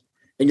us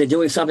into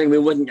doing something we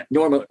wouldn't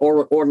normally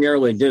or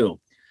ordinarily do.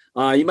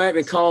 You might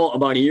recall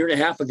about a year and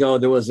a half ago,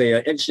 there was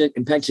an incident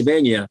in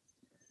Pennsylvania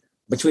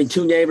between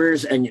two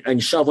neighbors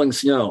and shoveling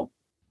snow.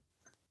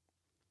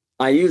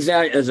 I use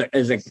that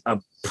as a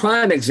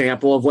prime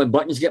example of when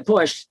buttons get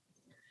pushed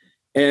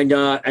and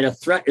a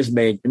threat is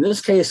made. In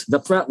this case, the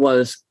threat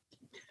was,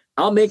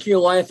 "I'll make your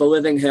life a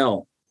living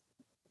hell."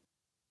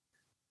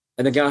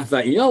 And the guy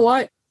thought, you know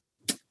what?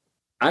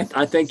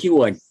 I think you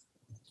would.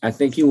 I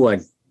think you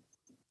would.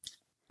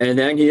 And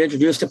then he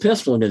introduced a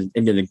pistol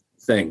into the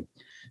thing.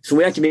 So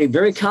we have to be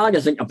very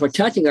cognizant of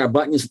protecting our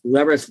buttons,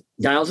 levers,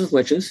 dials, and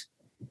switches,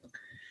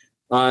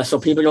 so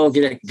people don't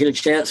get a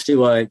chance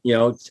to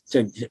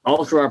to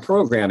alter our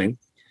programming.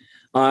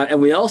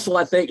 And we also,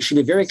 I think, should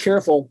be very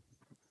careful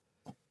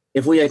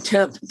if we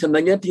attempt to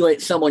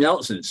manipulate someone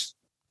else's,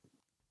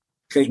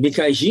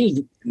 because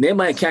they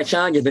might catch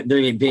on to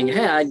they're being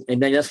had,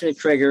 and then that's going to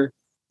trigger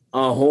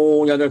a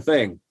whole other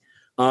thing.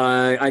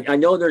 I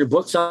know there are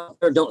books out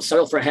there, "Don't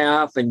Settle for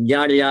Half," and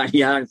yada yada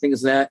yada, and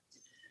things like that.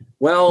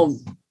 Well,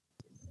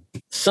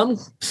 some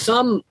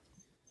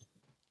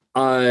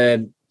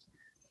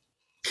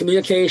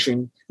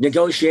communication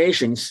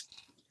negotiations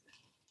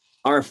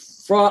are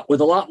fraught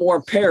with a lot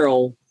more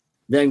peril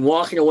than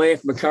walking away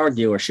from a car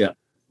dealership.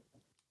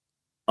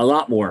 A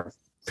lot more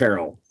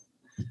peril.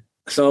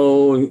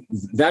 So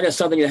that is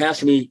something that has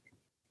to be,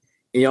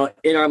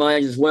 in our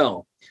minds as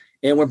well.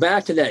 And we're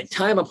back to that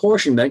time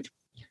apportionment.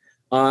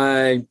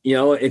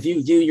 If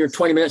you do your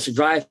 20 minutes of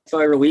drive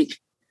every week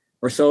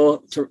or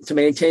so to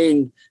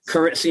maintain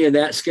currency in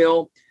that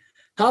skill,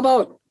 how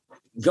about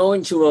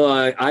going to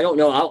I don't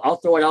know, I'll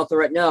throw it out there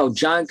right now,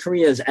 John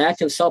Korea's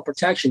Active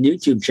Self-Protection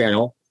YouTube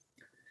channel,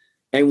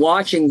 and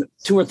watching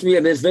 2 or 3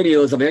 of his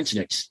videos of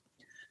incidents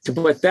to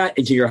put that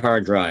into your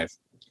hard drive.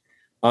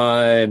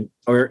 Or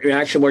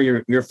actually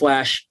where your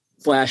flash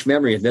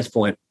memory at this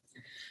point,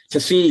 to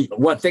see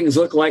what things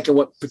look like and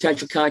what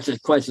potential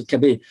consequences can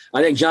be.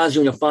 I think John's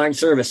doing a fine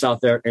service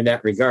out there in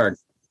that regard.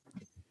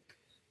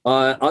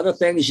 Other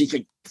things, you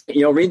could,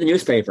 read the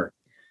newspaper.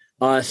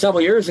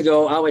 Several years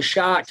ago, I was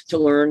shocked to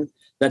learn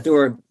that there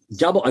were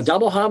a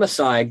double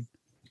homicide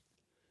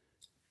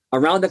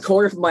around the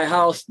corner from my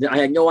house that I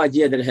had no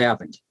idea that it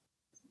happened.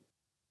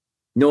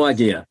 No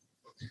idea.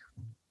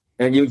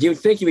 And you'd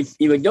think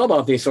you would know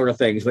about these sort of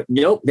things, but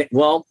nope.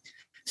 Well,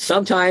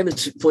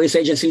 sometimes police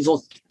agencies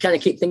will kind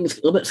of keep things a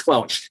little bit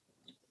squelched.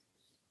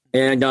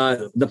 And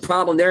the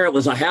problem there, it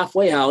was a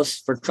halfway house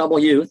for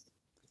troubled youth.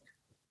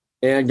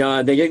 And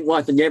they didn't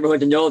want the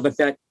neighborhood to know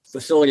that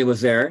facility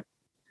was there.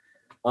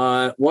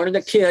 One of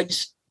the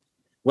kids,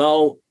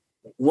 one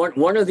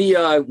of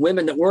the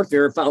women that worked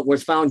there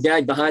was found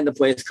dead behind the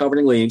place, covered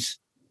in leaves.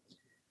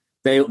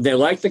 They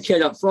liked the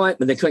kid up front,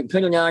 but they couldn't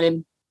pin it on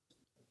him.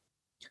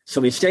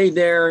 So he stayed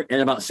there,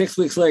 and about 6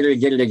 weeks later, he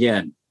did it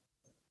again.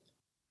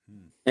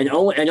 And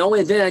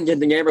only then did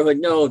the neighborhood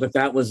know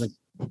that was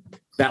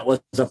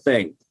a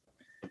thing.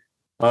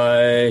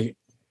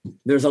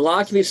 There's a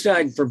lot to be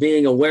said for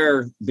being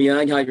aware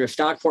beyond how your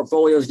stock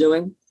portfolio is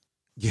doing,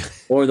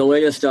 or the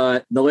latest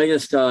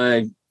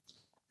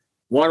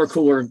water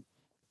cooler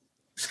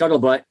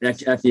scuttlebutt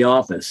at the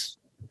office.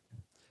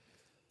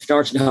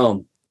 Starts at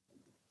home.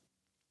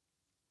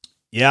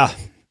 Yeah.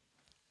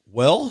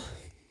 Well,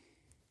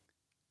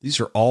 these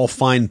are all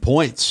fine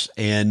points,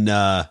 and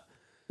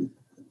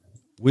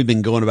we've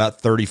been going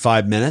about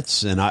 35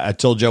 minutes, and I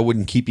told you I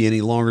wouldn't keep you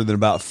any longer than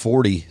about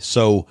 40.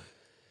 So,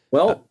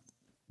 well,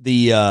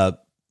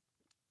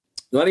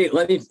 let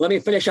me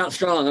finish out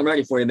strong. I'm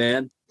ready for you,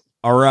 man.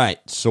 All right.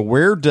 So,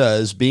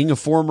 being a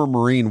former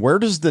Marine, where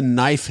does the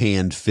knife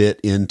hand fit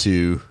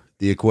into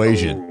the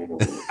equation?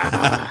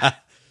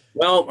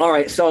 Well, all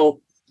right.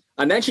 So,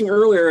 I mentioned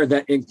earlier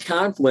that in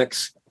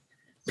conflicts,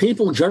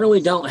 people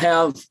generally don't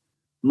have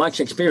much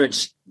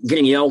experience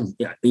getting yelled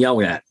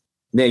at.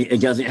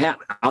 It doesn't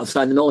happen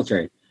outside the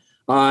military.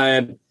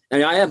 And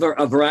I have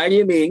a variety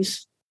of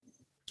means,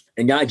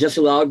 and not just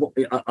a loud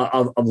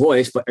a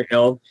voice, but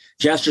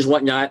gestures,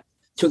 whatnot,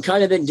 to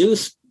kind of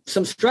induce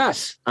some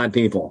stress on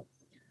people.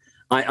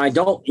 I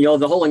don't,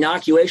 the whole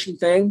inoculation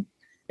thing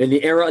in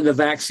the era of the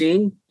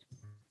vaccine.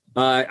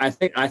 I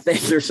think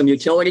there's some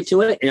utility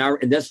to it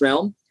in this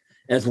realm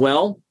as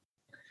well.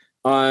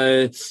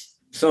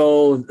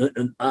 So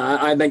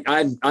I've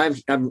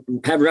had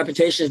a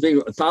reputation as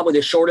being probably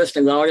the shortest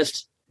and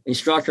loudest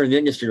instructor in the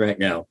industry right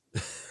now.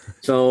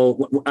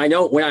 So I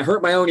know when I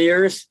hurt my own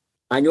ears,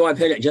 I know I've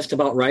hit it just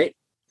about right.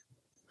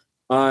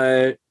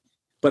 But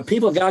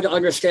people have got to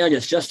understand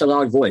it's just a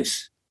loud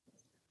voice,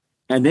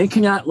 and they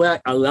cannot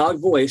let a loud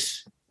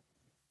voice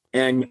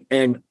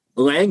and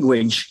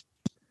language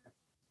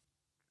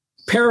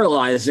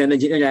paralyze them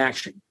into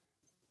inaction,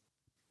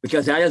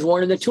 because that is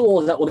one of the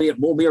tools that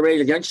will be arrayed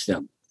against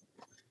them.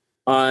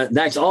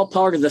 That's all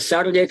part of the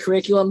Saturday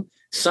curriculum.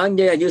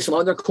 Sunday, I do some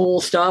other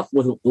cool stuff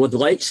with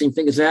lights and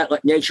things of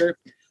that nature.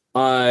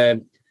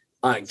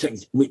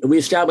 We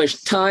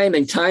establish time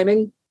and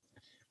timing.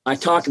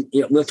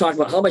 We'll talk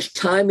about how much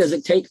time does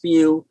it take for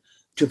you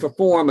to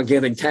perform a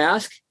given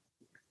task.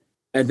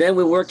 And then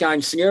we work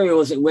on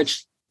scenarios in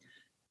which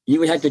you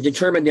would have to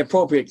determine the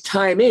appropriate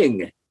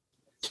timing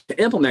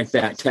to implement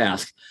that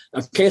task.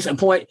 A case in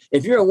point,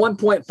 if you're a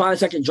 1.5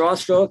 second draw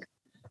stroke,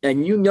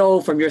 and you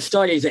know from your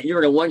studies that you're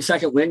in a 1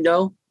 second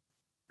window,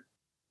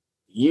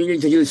 you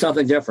need to do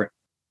something different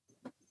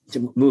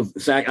to move.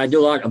 So I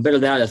do a bit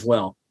of that as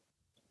well.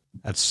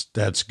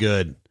 That's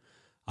good.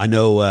 I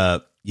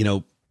know,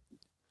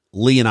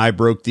 Lee and I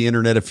broke the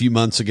internet a few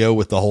months ago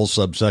with the whole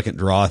sub-second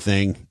draw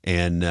thing.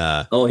 And,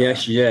 oh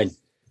yes, you did.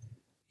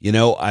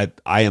 I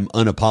am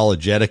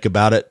unapologetic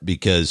about it,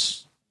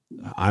 because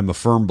I'm a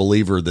firm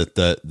believer that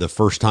the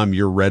first time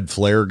your red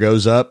flare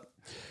goes up,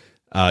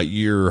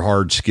 your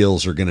hard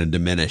skills are going to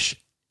diminish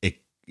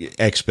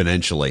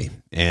exponentially.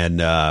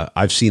 And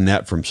I've seen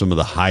that from some of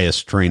the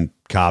highest trained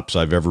cops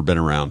I've ever been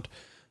around,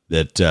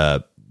 that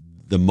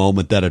the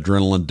moment that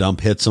adrenaline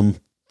dump hits them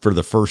for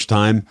the first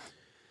time,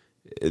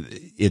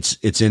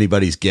 it's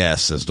anybody's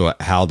guess as to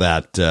how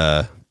that,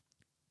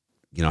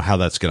 how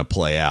that's going to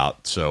play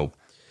out. So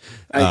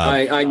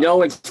I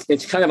know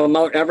it's kind of a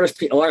Mount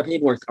Everest. A lot of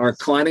people are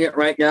climbing it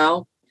right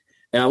now.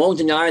 And I won't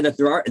deny that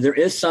there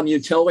is some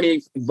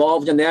utility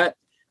involved in that.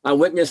 I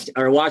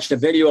watched a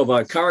video of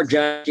a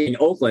carjacking in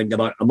Oakland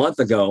about a month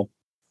ago.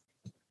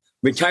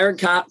 Retired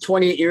cop,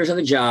 28 years on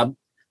the job,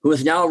 who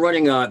is now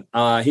running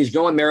he's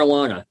growing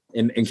marijuana.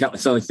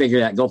 So figure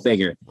that, go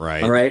figure.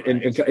 Right. All right.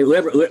 And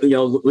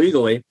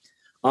legally,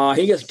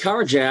 he gets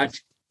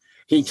carjacked.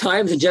 He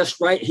times it just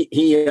right.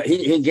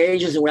 He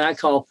engages in what I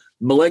call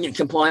malignant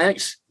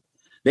compliance.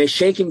 They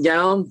shake him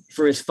down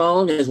for his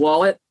phone, his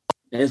wallet,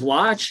 and his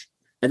watch,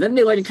 and then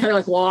they let him kind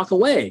of walk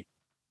away.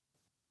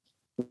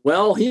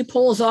 Well, he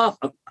pulls off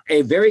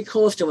a very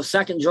close to a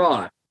second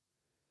draw.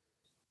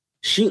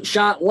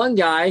 Shot one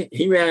guy,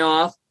 he ran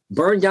off,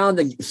 burned down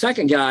the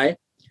second guy,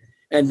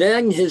 and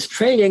then his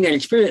training and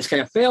experience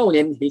kind of failed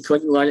him. He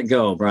couldn't let it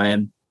go,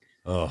 Brian.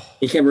 Oh.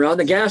 He came around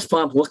the gas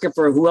pump looking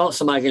for who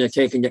else am I going to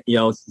take and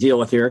deal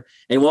with here,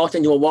 and walked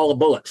into a wall of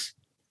bullets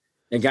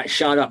and got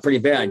shot up pretty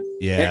bad.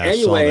 Yeah,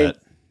 anyway, I saw that.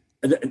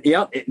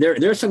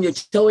 There's some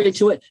utility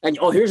to it. And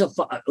here's a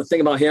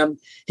thing about him.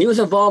 He was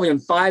involved in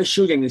 5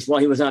 shootings while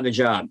he was on the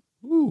job.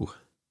 Ooh.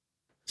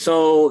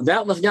 So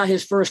that was not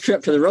his first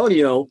trip to the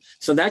rodeo.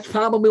 So that's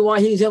probably why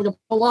he's able to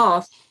pull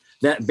off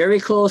that very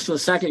close to a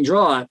second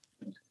draw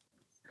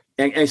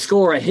and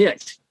score a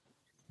hit.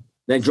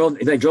 They drove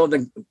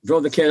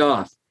the kid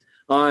off.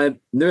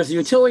 There's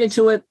utility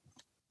to it.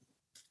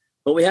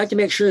 but we have to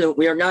make sure that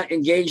we are not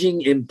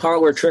engaging in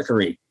parlor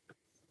trickery.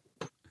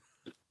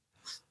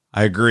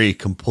 I agree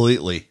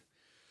completely.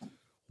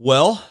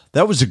 Well,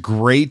 that was a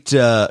great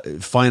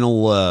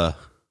final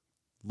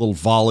little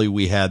volley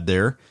we had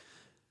there.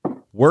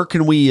 Where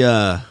can we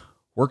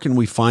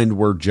find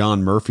where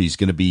John Murphy's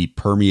going to be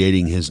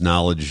permeating his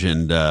knowledge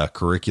and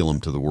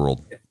curriculum to the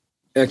world?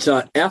 It's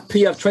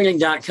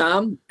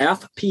fpftraining.com,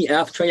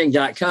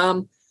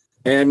 fpftraining.com,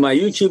 and my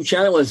YouTube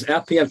channel is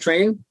FPF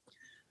Training.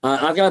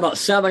 I've got about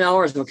 7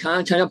 hours of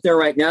content up there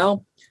right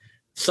now.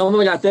 Some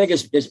of it I think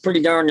is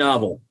pretty darn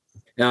novel,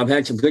 and I've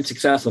had some good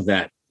success with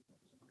that.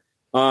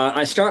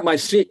 I start my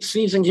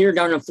season here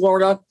down in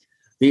Florida,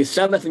 the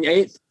 7th and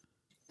 8th.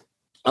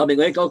 I'll be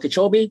Lake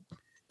Okeechobee,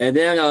 and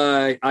then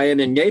I am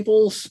in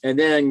Naples, and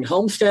then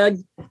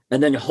Homestead,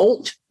 and then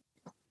Holt,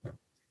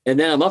 and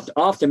then I'm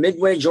off to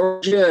Midway,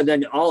 Georgia, and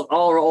then all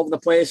over the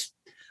place.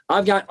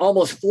 I've got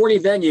almost 40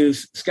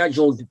 venues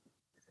scheduled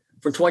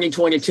for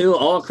 2022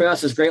 all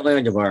across this great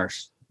land of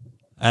ours.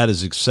 That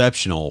is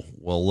exceptional.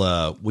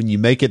 Well, when you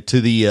make it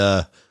to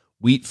the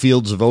wheat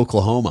fields of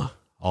Oklahoma,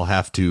 I'll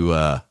have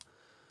to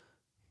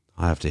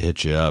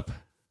hit you up.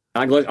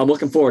 I'm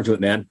looking forward to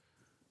it, man.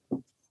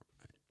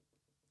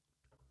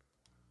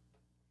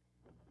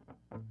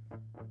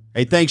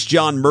 Hey, thanks,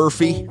 John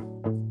Murphy.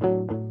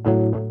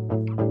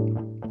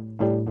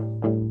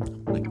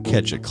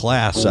 Catch a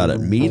class out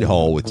at Mead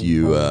Hall with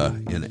you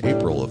in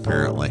April,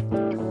 apparently.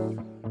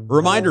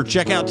 Reminder,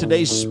 check out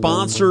today's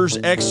sponsors,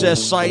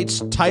 Excess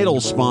Sites, title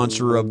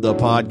sponsor of the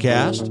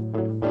podcast.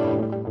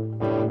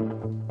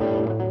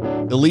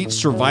 Elite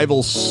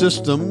Survival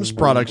Systems,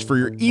 products for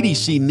your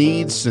EDC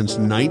needs since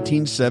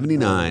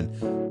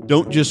 1979.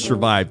 Don't just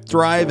survive,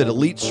 thrive at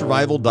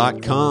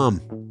elitesurvival.com.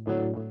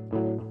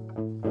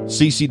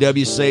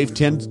 CCW save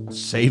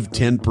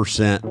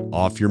 10%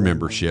 off your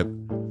membership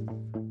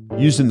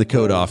using the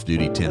code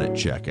OFFDUTY10 at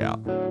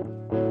checkout.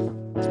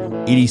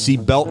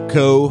 EDC Belt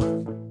Co.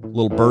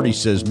 Little Birdie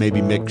says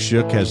maybe Mick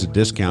Shook has a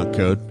discount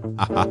code.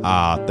 Ha ha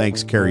ha.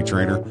 Thanks, Carrie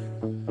Trainer.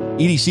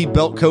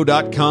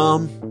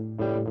 EDCBeltCo.com.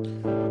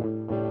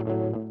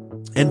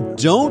 And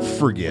don't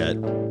forget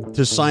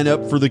to sign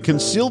up for the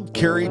Concealed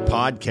Carry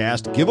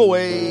Podcast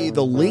giveaway.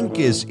 The link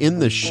is in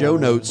the show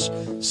notes.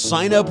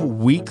 Sign up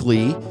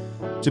weekly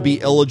to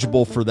be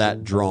eligible for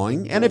that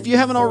drawing. And if you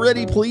haven't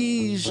already,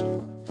 please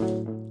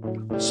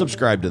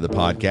subscribe to the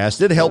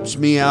podcast. It helps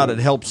me out. It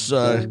helps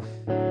the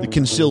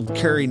Concealed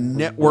Carry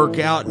Network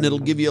out, and it'll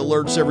give you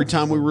alerts every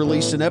time we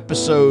release an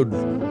episode.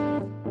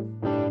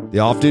 The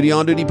Off Duty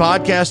On Duty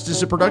podcast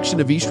is a production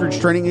of Eastridge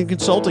Training and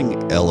Consulting,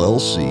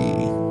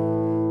 LLC.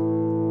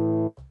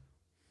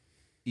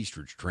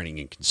 Eastridge Training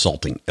and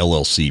Consulting,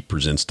 LLC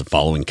presents the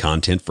following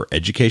content for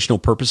educational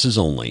purposes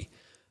only.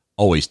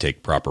 Always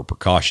take proper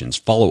precautions,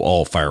 follow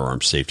all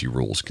firearm safety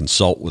rules,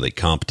 consult with a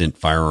competent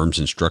firearms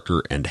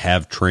instructor, and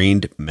have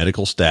trained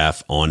medical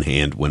staff on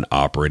hand when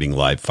operating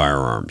live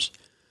firearms.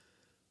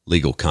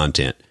 Legal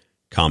content,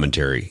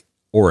 commentary,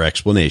 or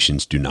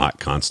explanations do not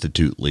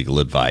constitute legal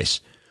advice.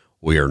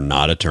 We are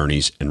not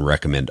attorneys and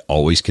recommend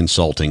always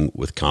consulting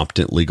with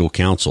competent legal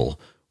counsel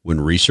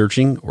when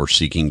researching or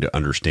seeking to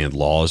understand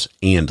laws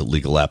and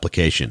legal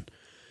application.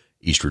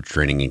 Eastridge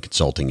Training and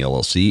Consulting,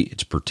 LLC,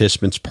 its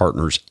participants,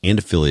 partners, and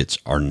affiliates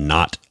are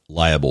not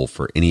liable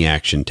for any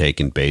action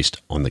taken based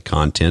on the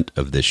content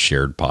of this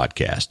shared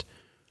podcast.